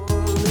around. Bye.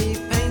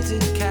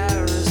 Painted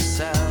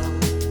carousel.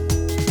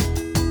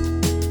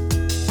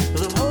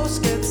 The horse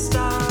gets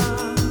started.